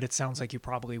 But it sounds like you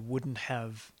probably wouldn't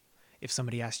have, if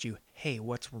somebody asked you, hey,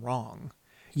 what's wrong?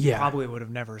 Yeah. You probably would have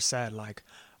never said, like,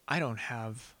 I don't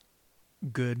have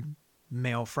good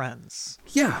male friends.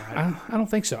 Yeah, I don't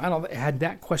think so. Had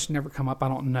that question never come up, I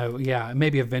don't know. Yeah,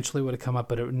 maybe eventually would have come up,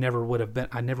 but it never would have been.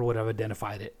 I never would have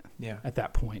identified it. Yeah. At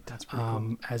that point, That's pretty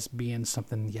cool. as being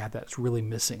something. Yeah, that's really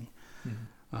missing,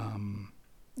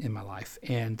 in my life.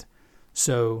 And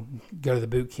so go to the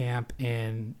boot camp,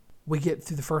 and we get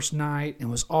through the first night. It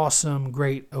was awesome,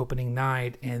 great opening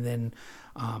night, and then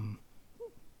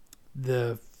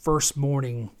the first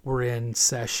morning we're in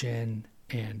session,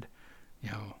 and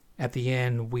at the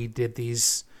end we did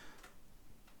these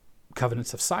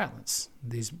covenants of silence,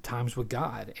 these times with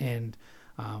God, and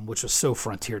which was so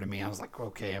frontier to me. I was like,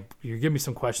 okay, you're giving me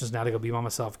some questions now to go be by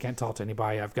myself. Can't talk to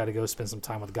anybody. I've got to go spend some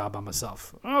time with God by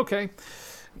myself. Okay,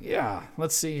 yeah,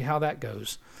 let's see how that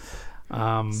goes.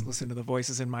 Just listen to the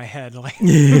voices in my head. Like,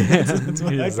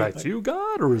 Is that you,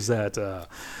 God, or is that?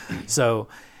 So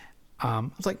I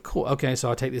was like, cool. Okay, so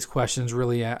I'll take these questions.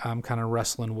 Really, I'm kind of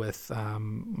wrestling with. I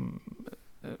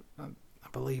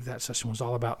believe that session was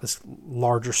all about this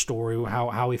larger story,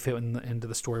 how we fit into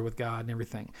the story with God and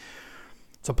everything.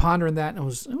 So pondering that, and it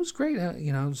was great.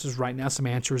 This is writing out some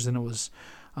answers, and it was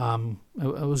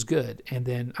good. And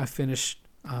then I finished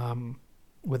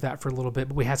with that for a little bit,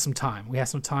 but we had some time. We had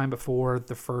some time before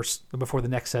the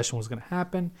next session was going to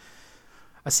happen.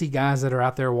 I see guys that are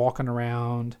out there walking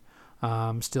around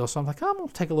still, so I'm like, I'm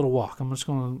gonna take a little walk. I'm just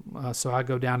gonna. So I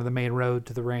go down to the main road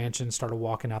to the ranch and started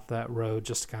walking out that road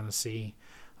just to kind of see,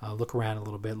 look around a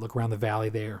little bit, look around the valley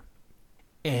there,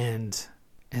 and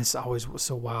it's always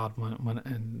so wild when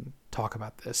and talk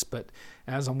about this. But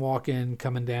as I'm walking,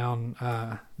 coming down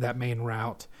that main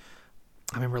route,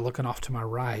 I remember looking off to my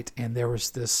right, and there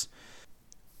was this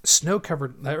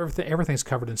snow-covered. Everything's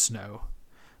covered in snow,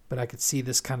 but I could see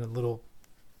this kind of little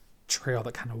trail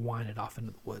that kind of winded off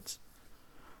into the woods.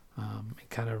 It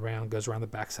kind of goes around the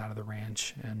backside of the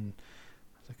ranch, and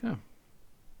I was like, oh.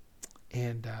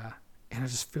 And I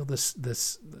just feel this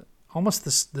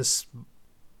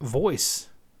voice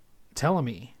telling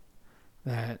me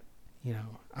that,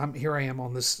 I am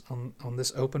on this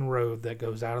open road that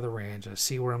goes out of the ranch. I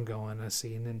see where I'm going. And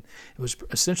then it was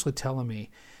essentially telling me,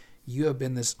 you have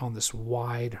been on this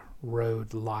wide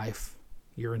road life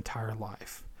your entire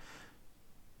life,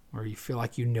 where you feel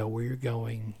like you know where you're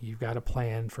going. You've got a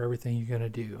plan for everything you're going to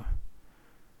do.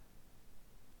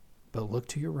 But look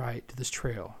to your right, to this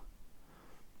trail.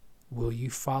 Will you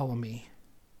follow me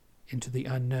into the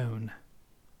unknown,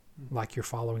 like you're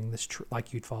following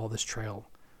like you'd follow this trail,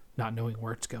 not knowing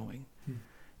where it's going?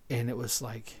 And it was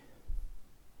like,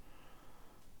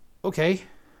 okay,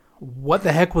 what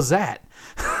the heck was that?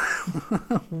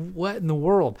 What in the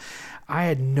world? I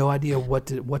had no idea what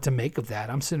to make of that.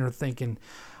 I'm sitting there thinking,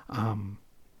 all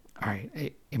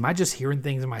right, am I just hearing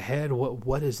things in my head?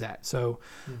 What is that? So,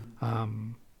 but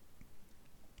I'm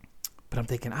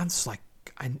thinking, I'm just like,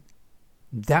 I've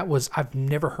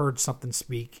never heard something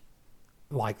speak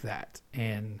like that.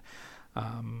 And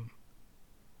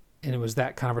it was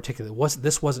that kind of articulate.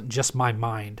 This wasn't just my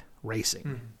mind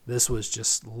racing. This was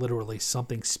just literally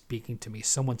something speaking to me,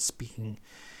 someone speaking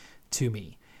to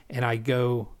me. And I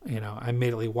go, I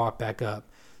immediately walk back up,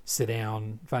 sit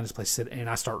down, find this place, sit, and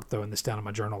I start throwing this down in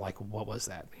my journal, like, what was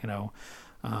that?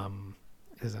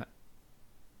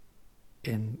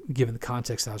 And given the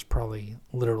context, that was probably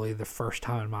literally the first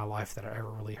time in my life that I ever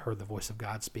really heard the voice of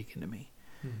God speaking to me,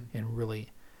 and really,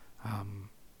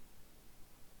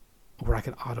 where I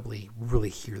could audibly really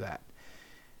hear that.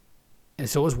 And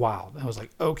so it was wild. I was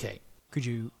like, okay. Could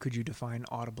you define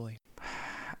audibly?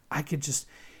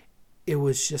 It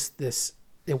was just this.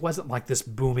 It wasn't like this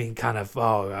booming kind of,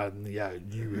 yeah,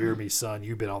 you hear me, son,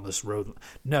 you've been on this road.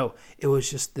 No, it was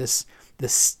just this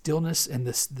stillness and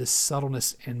this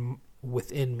subtleness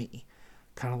within me,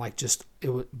 kind of like just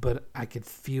but I could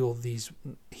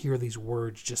hear these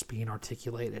words just being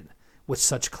articulated with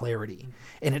such clarity.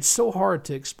 And it's so hard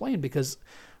to explain because,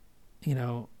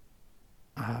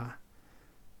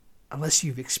 unless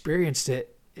you've experienced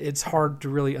it, it's hard to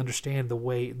really understand the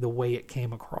way it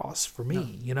came across for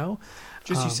me.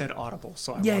 Just you said audible,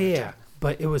 so yeah.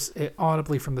 But it was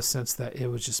audibly from the sense that it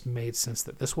was just made sense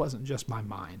that this wasn't just my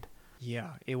mind.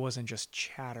 Yeah, it wasn't just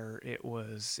chatter. It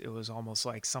was almost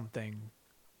like something.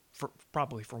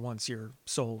 Probably for once, your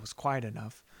soul was quiet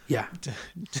enough. Yeah,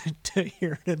 to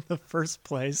hear it in the first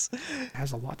place. It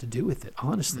has a lot to do with it,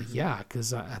 honestly. Yeah, because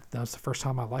that was the first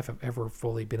time in my life I've ever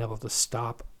fully been able to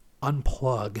stop,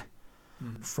 unplug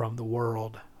from the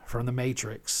world, from the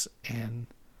matrix, and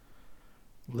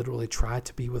literally try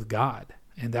to be with God.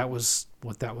 And that was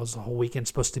what that was the whole weekend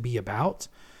supposed to be about.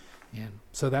 And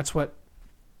so that's what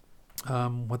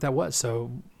that was.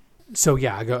 So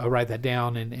yeah, I write that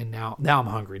down, and now I'm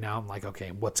hungry. Now I'm like,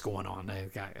 okay, what's going on?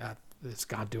 Is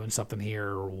God doing something here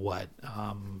or what?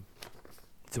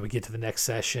 So we get to the next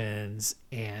sessions,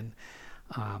 and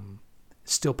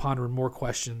still pondering more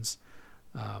questions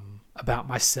about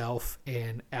myself,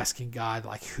 and asking God,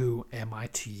 like, who am I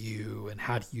to you, and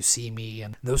how do you see me,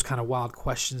 and those kind of wild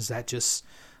questions that just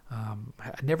I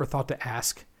never thought to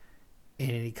ask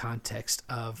in any context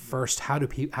of, first, how do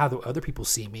other people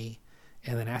see me,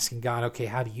 and then asking God, okay,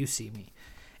 how do you see me?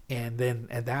 And then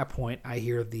at that point, I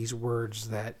hear these words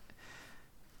that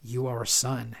you are a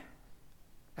son.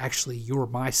 Actually, you're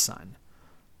my son.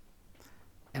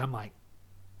 And I'm like,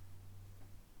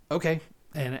 okay.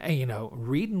 And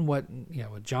reading what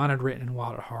John had written in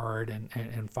Wild at Heart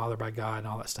and Father by God and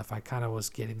all that stuff, I kind of was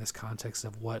getting this context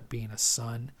of what being a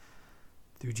son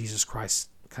through Jesus Christ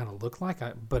kind of looked like.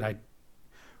 But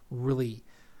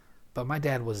my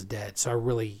dad was dead, so I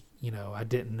really, I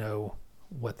didn't know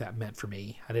what that meant for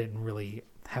me. I didn't really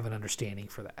have an understanding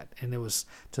for that. And it was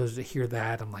to hear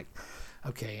that, I'm like,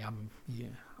 okay,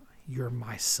 you're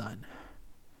my son.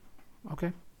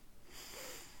 Okay.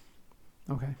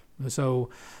 So,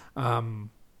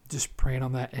 just praying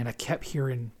on that, and I kept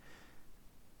hearing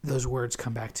those words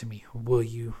come back to me. Will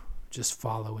you just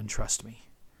follow and trust me?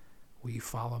 Will you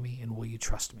follow me, and will you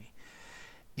trust me?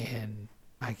 And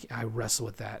I wrestled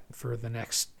with that for the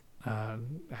next,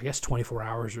 24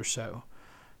 hours or so,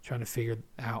 trying to figure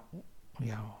out,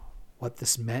 what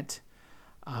this meant.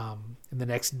 And the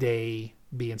next day,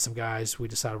 being some guys, we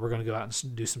decided we're going to go out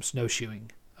and do some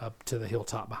snowshoeing up to the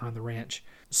hilltop behind the ranch.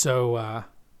 So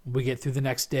we get through the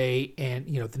next day, and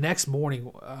the next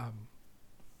morning,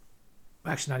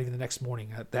 actually not even the next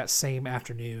morning, that same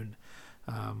afternoon,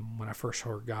 when I first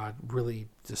heard God, really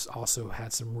just also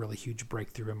had some really huge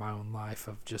breakthrough in my own life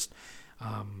of just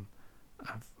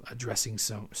addressing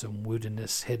some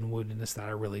woundedness, hidden woundedness that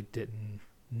I really didn't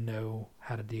know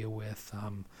how to deal with.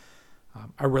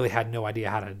 I really had no idea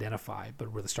how to identify, but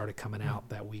it really started coming out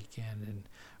that weekend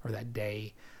or that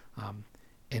day.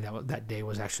 And that day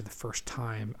was actually the first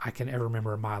time I can ever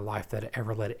remember in my life that I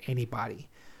ever let anybody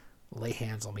lay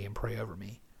hands on me and pray over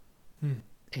me.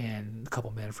 And a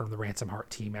couple men from the Ransom Heart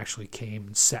team actually came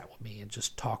and sat with me and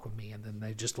just talked with me, and then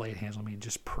they just laid hands on me and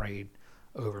just prayed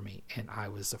over me, and I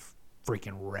was a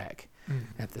freaking wreck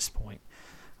at this point.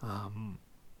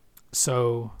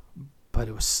 But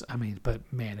it was,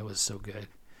 man, it was so good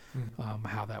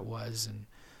how that was. And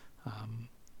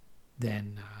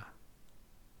then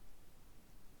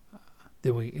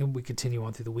we continue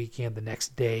on through the weekend. The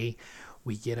next day,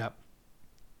 we get up,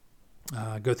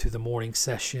 go through the morning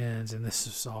sessions, and this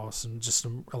is awesome. Just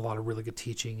a lot of really good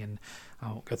teaching, and I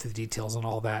won't go through the details on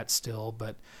all that still,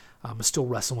 but I'm still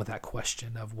wrestling with that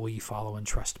question of, will you follow and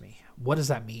trust me? What does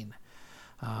that mean?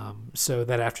 So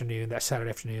that Saturday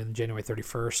afternoon, January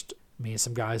 31st, me and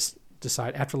some guys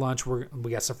decide after lunch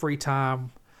we got some free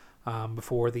time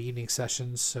before the evening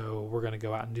sessions, so we're going to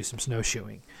go out and do some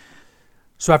snowshoeing.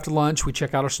 So after lunch, we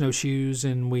check out our snowshoes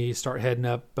and we start heading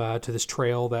up to this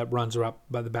trail that runs up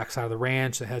by the backside of the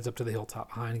ranch that heads up to the hilltop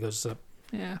behind and goes up,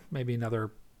 maybe a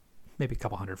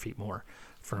couple hundred feet more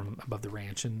from above the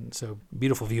ranch. And so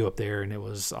beautiful view up there, and it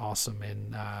was awesome.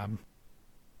 And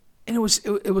it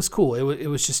was cool. It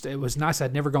was nice.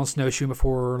 I'd never gone snowshoeing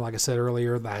before. Like I said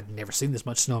earlier, I'd never seen this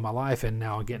much snow in my life, and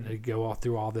now getting to go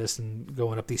through all this and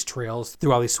going up these trails,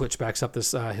 through all these switchbacks up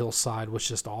this hillside was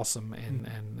just awesome and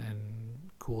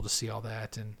cool to see all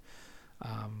that. And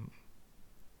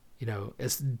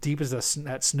as deep as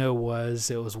that snow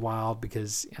was, it was wild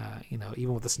because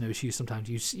even with the snowshoes, sometimes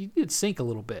you did sink a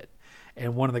little bit.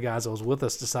 And one of the guys that was with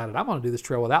us decided, I'm going to do this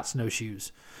trail without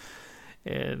snowshoes.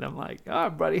 And I'm like, all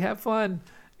right, buddy, have fun.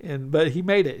 But he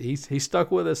made it. He stuck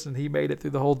with us, and he made it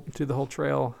through the whole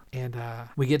trail. And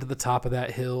we get to the top of that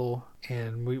hill,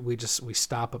 and we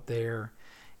stop up there,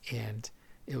 and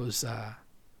it was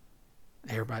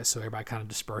everybody kind of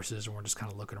disperses, and we're just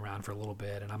kind of looking around for a little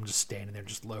bit. And I'm just standing there,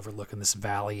 just overlooking this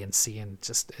valley and seeing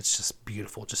it's just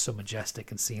beautiful, just so majestic,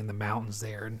 and seeing the mountains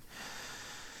there.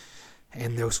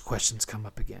 And those questions come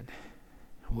up again.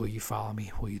 Will you follow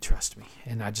me? Will you trust me?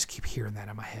 And I just keep hearing that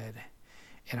in my head.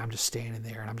 And I'm just standing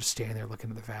there, looking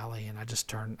at the valley, and I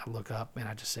look up, and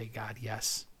I just say, God,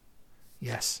 yes.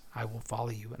 Yes, I will follow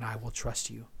you, and I will trust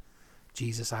you.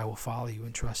 Jesus, I will follow you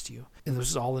and trust you. And this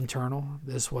is all internal.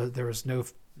 There was no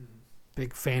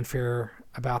big fanfare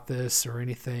about this or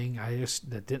anything. I just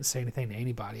didn't say anything to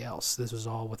anybody else. This was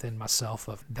all within myself.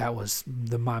 That was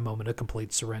my moment of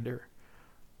complete surrender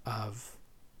of,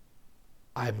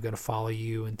 I'm going to follow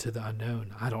you into the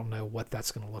unknown. I don't know what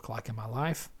that's going to look like in my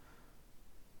life.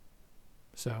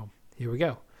 So here we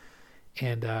go.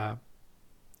 And kind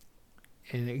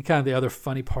of the other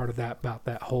funny part of that, about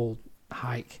that whole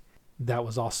hike, that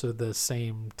was also the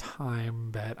same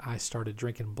time that I started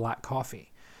drinking black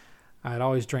coffee. I'd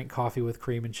always drink coffee with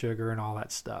cream and sugar and all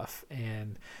that stuff.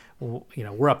 And,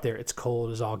 we're up there. It's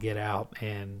cold as all get out.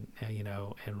 And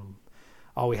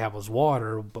all we have was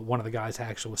water, but one of the guys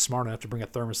actually was smart enough to bring a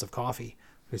thermos of coffee.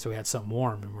 So we had something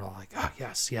warm, and we're like, oh,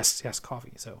 yes,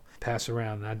 coffee. So pass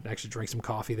around, and I'd actually drink some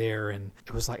coffee there. And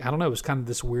it was like, I don't know, it was kind of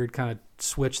this weird kind of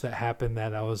switch that happened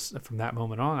that I was, from that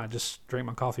moment on, I just drank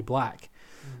my coffee black.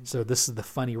 So this is the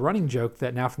funny running joke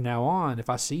that from now on, if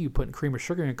I see you putting cream or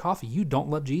sugar in your coffee, you don't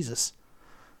love Jesus.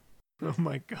 Oh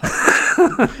my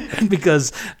God.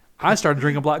 Because I started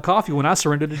drinking black coffee when I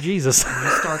surrendered to Jesus. When you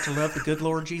start to love the good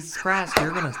Lord Jesus Christ, you're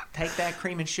going to take that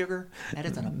cream and sugar. That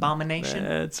is an abomination.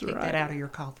 That's Take right. that out of your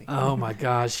coffee. Oh my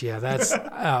gosh, yeah, that's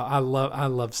I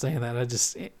love saying that. I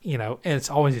just and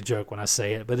it's always a joke when I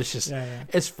say it, but it's just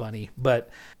it's funny. But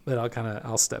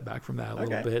I'll step back from that a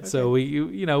little bit. Okay. So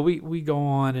we go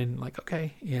on, and like,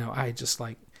 okay, I just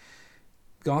like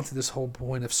gone through this whole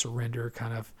point of surrender,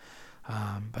 kind of.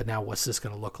 But now what's this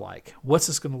going to look like? What's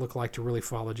this going to look like to really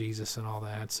follow Jesus and all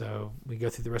that? So we go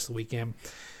through the rest of the weekend.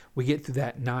 We get through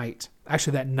that night.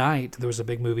 Actually, that night, there was a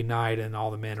big movie night, and all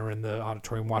the men are in the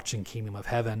auditorium watching Kingdom of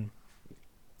Heaven.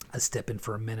 I step in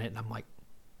for a minute, and I'm like,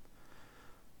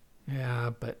 yeah,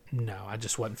 but no, I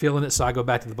just wasn't feeling it. So I go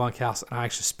back to the bunkhouse, and I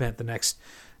actually spent the next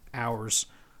hours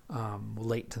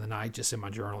late to the night just in my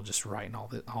journal, just writing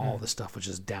all the stuff, was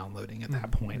just downloading at that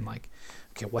point. Like,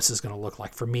 okay, what's this going to look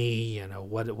like for me?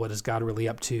 What is God really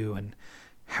up to, and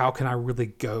how can I really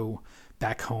go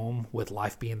back home with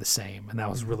life being the same? And that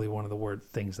was really one of the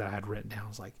things that I had written down. I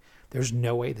was like, there's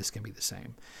no way this can be the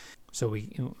same. So we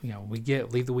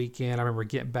leave the weekend. I remember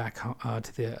getting back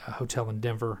to the hotel in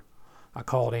Denver. I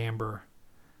called Amber,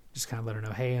 just kind of let her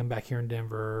know, hey, I'm back here in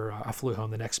Denver. I flew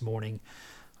home the next morning.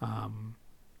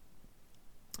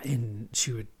 And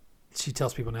she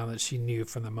tells people now that she knew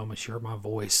from the moment she heard my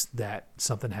voice that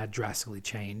something had drastically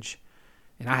changed.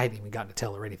 And I hadn't even gotten to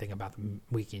tell her anything about the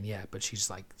weekend yet, but she's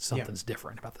like, something's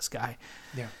different about this guy.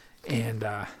 Yeah. And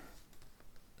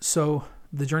so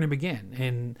the journey began.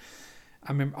 And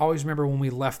I always remember when we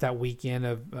left that weekend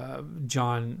of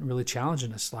John really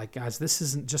challenging us, like, guys, this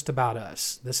isn't just about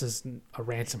us. This isn't a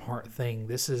Ransom Heart thing.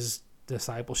 This is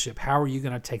discipleship. How are you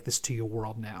going to take this to your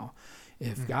world now?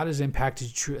 If God has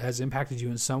impacted you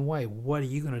in some way, what are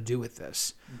you going to do with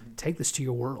this? Take this to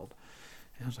your world.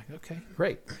 And I was like, okay,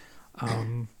 great. So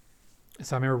I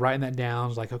remember writing that down. I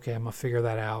was like, okay, I'm going to figure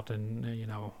that out. And,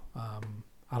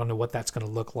 I don't know what that's going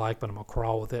to look like, but I'm going to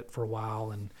crawl with it for a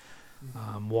while and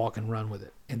walk and run with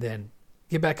it. And then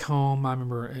get back home. I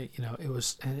remember, it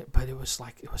was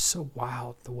so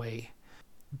wild the way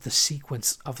the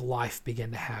sequence of life began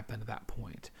to happen at that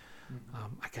point.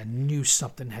 Like I knew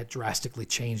something had drastically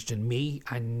changed in me.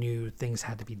 I knew things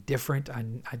had to be different.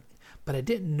 But I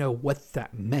didn't know what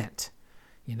that meant.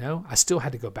 I still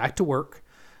had to go back to work.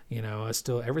 All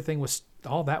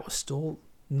that was still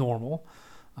normal.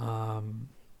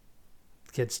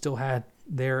 Kids still had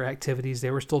their activities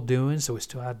they were still doing, so we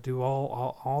still had to do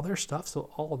all their stuff. So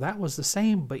all of that was the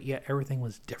same, but yet everything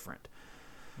was different.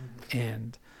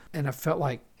 And I felt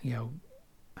like,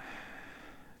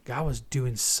 God was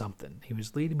doing something. He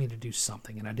was leading me to do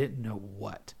something, and I didn't know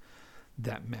what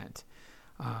that meant.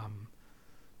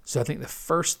 So I think the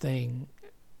first thing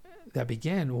that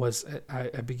began was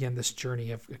I began this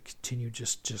journey of continue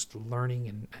just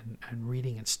learning and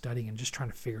reading and studying and just trying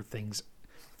to figure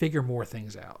more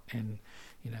things out. And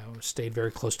stayed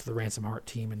very close to the Ransom Heart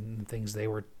team and things they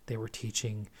were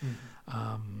teaching.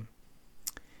 And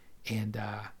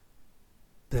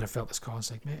then I felt this call. I was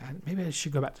like, maybe I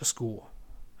should go back to school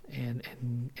and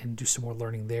do some more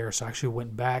learning there. So I actually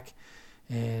went back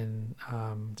and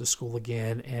to school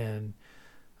again and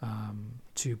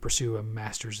to pursue a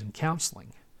master's in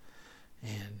counseling.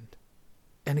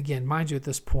 And again, mind you, at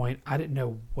this point, I didn't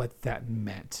know what that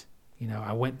meant.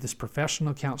 I went this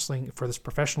professional counseling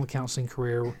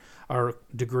career or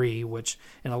degree, which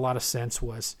in a lot of sense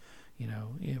was,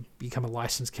 become a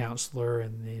licensed counselor,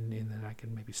 and then I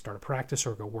can maybe start a practice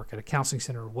or go work at a counseling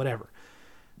center or whatever.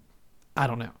 I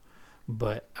don't know.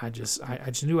 But I just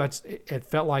knew it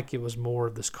felt like it was more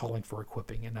of this calling for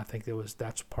equipping. And I think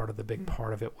that's part of the big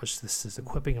part of it was this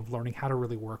equipping of learning how to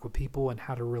really work with people and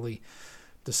how to really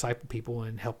disciple people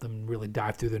and help them really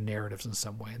dive through their narratives in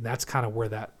some way. And that's kind of where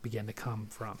that began to come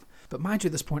from. But mind you,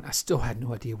 at this point, I still had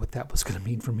no idea what that was going to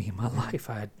mean for me in my life.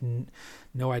 I had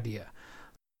no idea.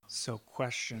 So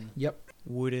question. Yep.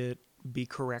 Would it be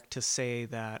correct to say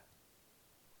that,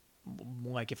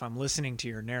 like, if I'm listening to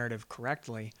your narrative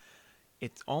correctly,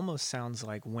 it almost sounds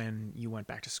like when you went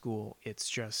back to school,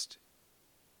 it's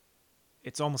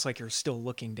almost like you're still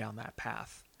looking down that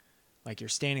path. Like you're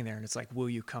standing there and it's like, will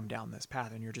you come down this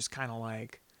path? And you're just kind of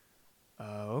like,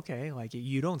 okay. Like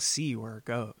you don't see where it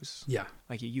goes. Yeah.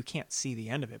 Like you can't see the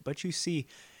end of it, but you see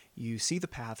the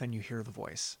path and you hear the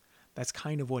voice. That's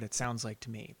kind of what it sounds like to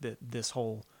me, this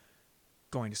whole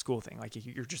going to school thing. Like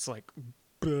you're just like,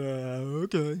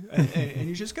 okay. And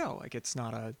you just go. Like it's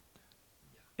not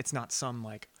some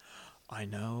like, I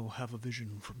now have a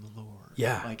vision from the Lord.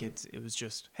 Yeah. Like it was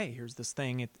just, hey, here's this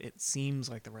thing. It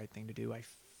seems like the right thing to do. I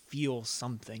feel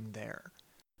something there.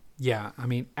 Yeah, I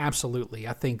mean, absolutely.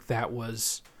 I think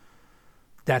that's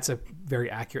a very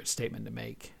accurate statement to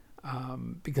make,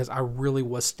 because I really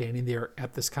was standing there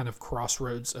at this kind of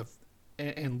crossroads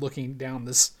and looking down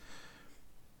this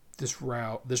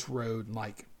road,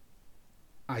 like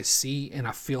I see and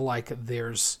I feel like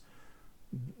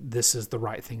this is the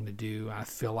right thing to do. I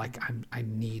feel like I'm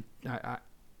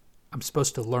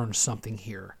supposed to learn something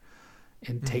here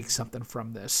and take something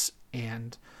from this.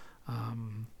 And,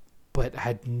 but I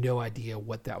had no idea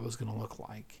what that was going to look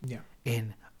like. Yeah.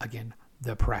 And again,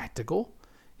 the practical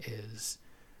is,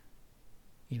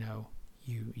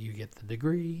 you get the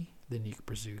degree, then you can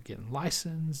pursue getting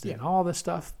licensed and all this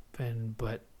stuff.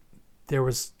 But there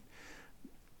was,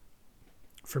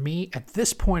 for me at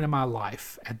this point in my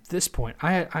life,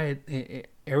 I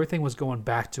everything was going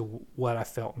back to what I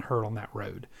felt and heard on that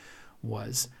road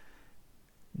was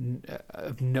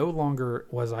no longer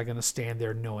was I going to stand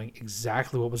there knowing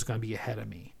exactly what was going to be ahead of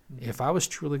me. Mm-hmm. If I was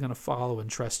truly going to follow and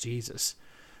trust Jesus,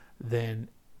 then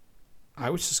I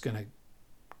was just going to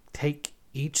take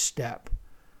each step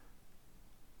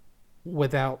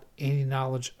without any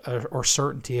knowledge or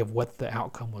certainty of what the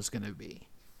outcome was going to be,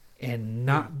 and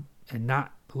not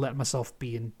let myself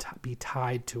be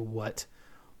tied to what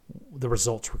the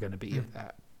results were going to be of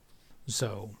that.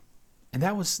 So, and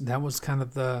that was kind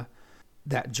of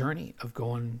that journey of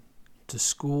going to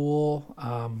school.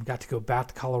 Got to go back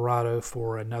to Colorado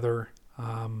for another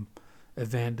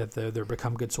event at their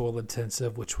Become Good Soil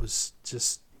Intensive, which was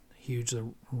just hugely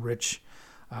rich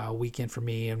weekend for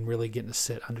me, and really getting to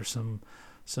sit under some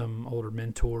older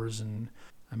mentors. And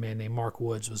a man named Mark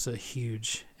Woods was a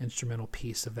huge instrumental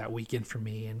piece of that weekend for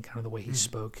me, and kind of the way he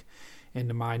spoke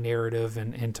into my narrative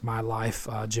and into my life.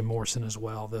 Jim Morrison as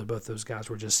well. Both those guys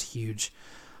were just huge.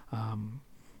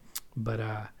 But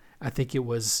I think it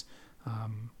was,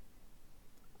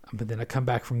 but then I come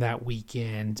back from that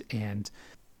weekend, and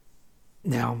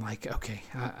now I'm like, okay,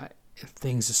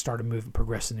 things have started moving,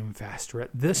 progressing even faster.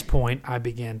 At this point, I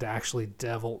began to actually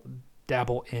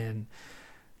dabble in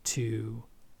to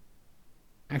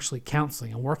actually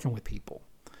counseling and working with people.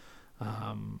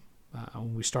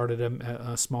 We started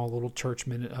a small little church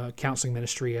counseling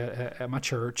ministry at my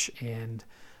church, and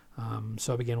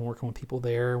so I began working with people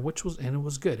there, and it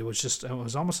was good. It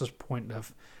was almost a point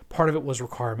of, part of it was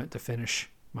requirement to finish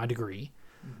my degree,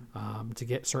 to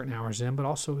get certain hours in, but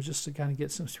also just to kind of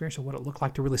get some experience of what it looked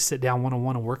like to really sit down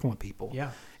one-on-one and working with people.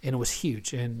 Yeah. And it was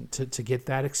huge. And to get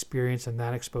that experience and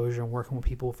that exposure and working with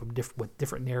people with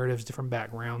different narratives, different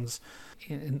backgrounds.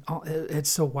 And it's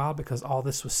so wild because all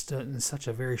this was still in such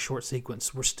a very short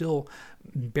sequence. We're still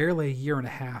barely a year and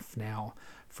a half now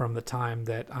from the time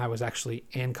that I was actually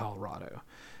in Colorado. Okay.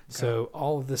 So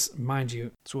all of this, mind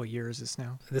you. So what year is this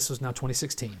now? This was now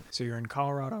 2016. So you're in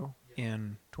Colorado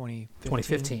in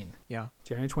 2015. Yeah.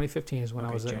 January 2015 is when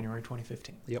I was there. January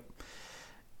 2015. Yep.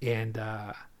 And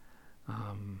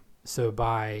so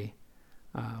by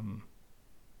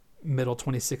middle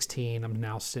 2016, I'm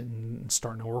now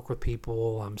starting to work with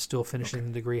people. I'm still finishing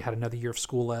the degree, had another year of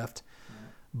school left,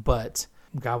 but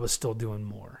God was still doing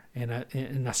more. And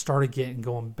I started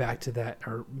going back to that,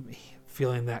 or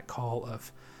feeling that call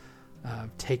of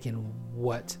taking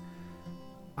what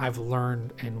I've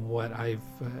learned and what I've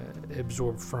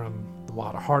absorbed from the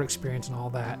Wild at Heart experience and all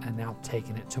that, and now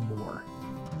taking it to more.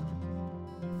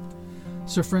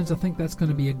 So friends, I think that's going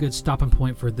to be a good stopping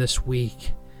point for this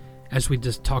week as we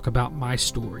just talk about my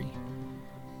story.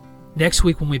 Next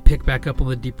week, when we pick back up on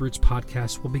the Deep Roots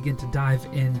podcast, we'll begin to dive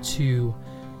into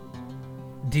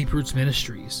Deep Roots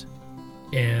Ministries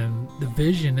and the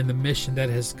vision and the mission that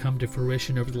has come to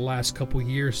fruition over the last couple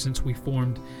years since we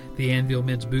formed the Anvil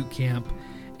Men's Boot Camp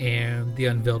and the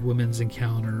Unveiled Women's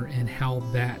Encounter, and how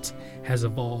that has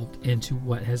evolved into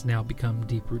what has now become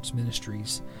Deep Roots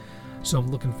Ministries. So I'm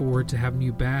looking forward to having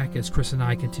you back as Chris and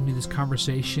I continue this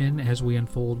conversation as we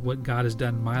unfold what God has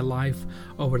done in my life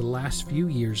over the last few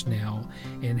years now,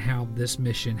 and how this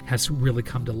mission has really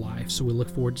come to life. So we look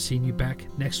forward to seeing you back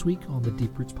next week on the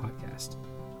Deep Roots podcast.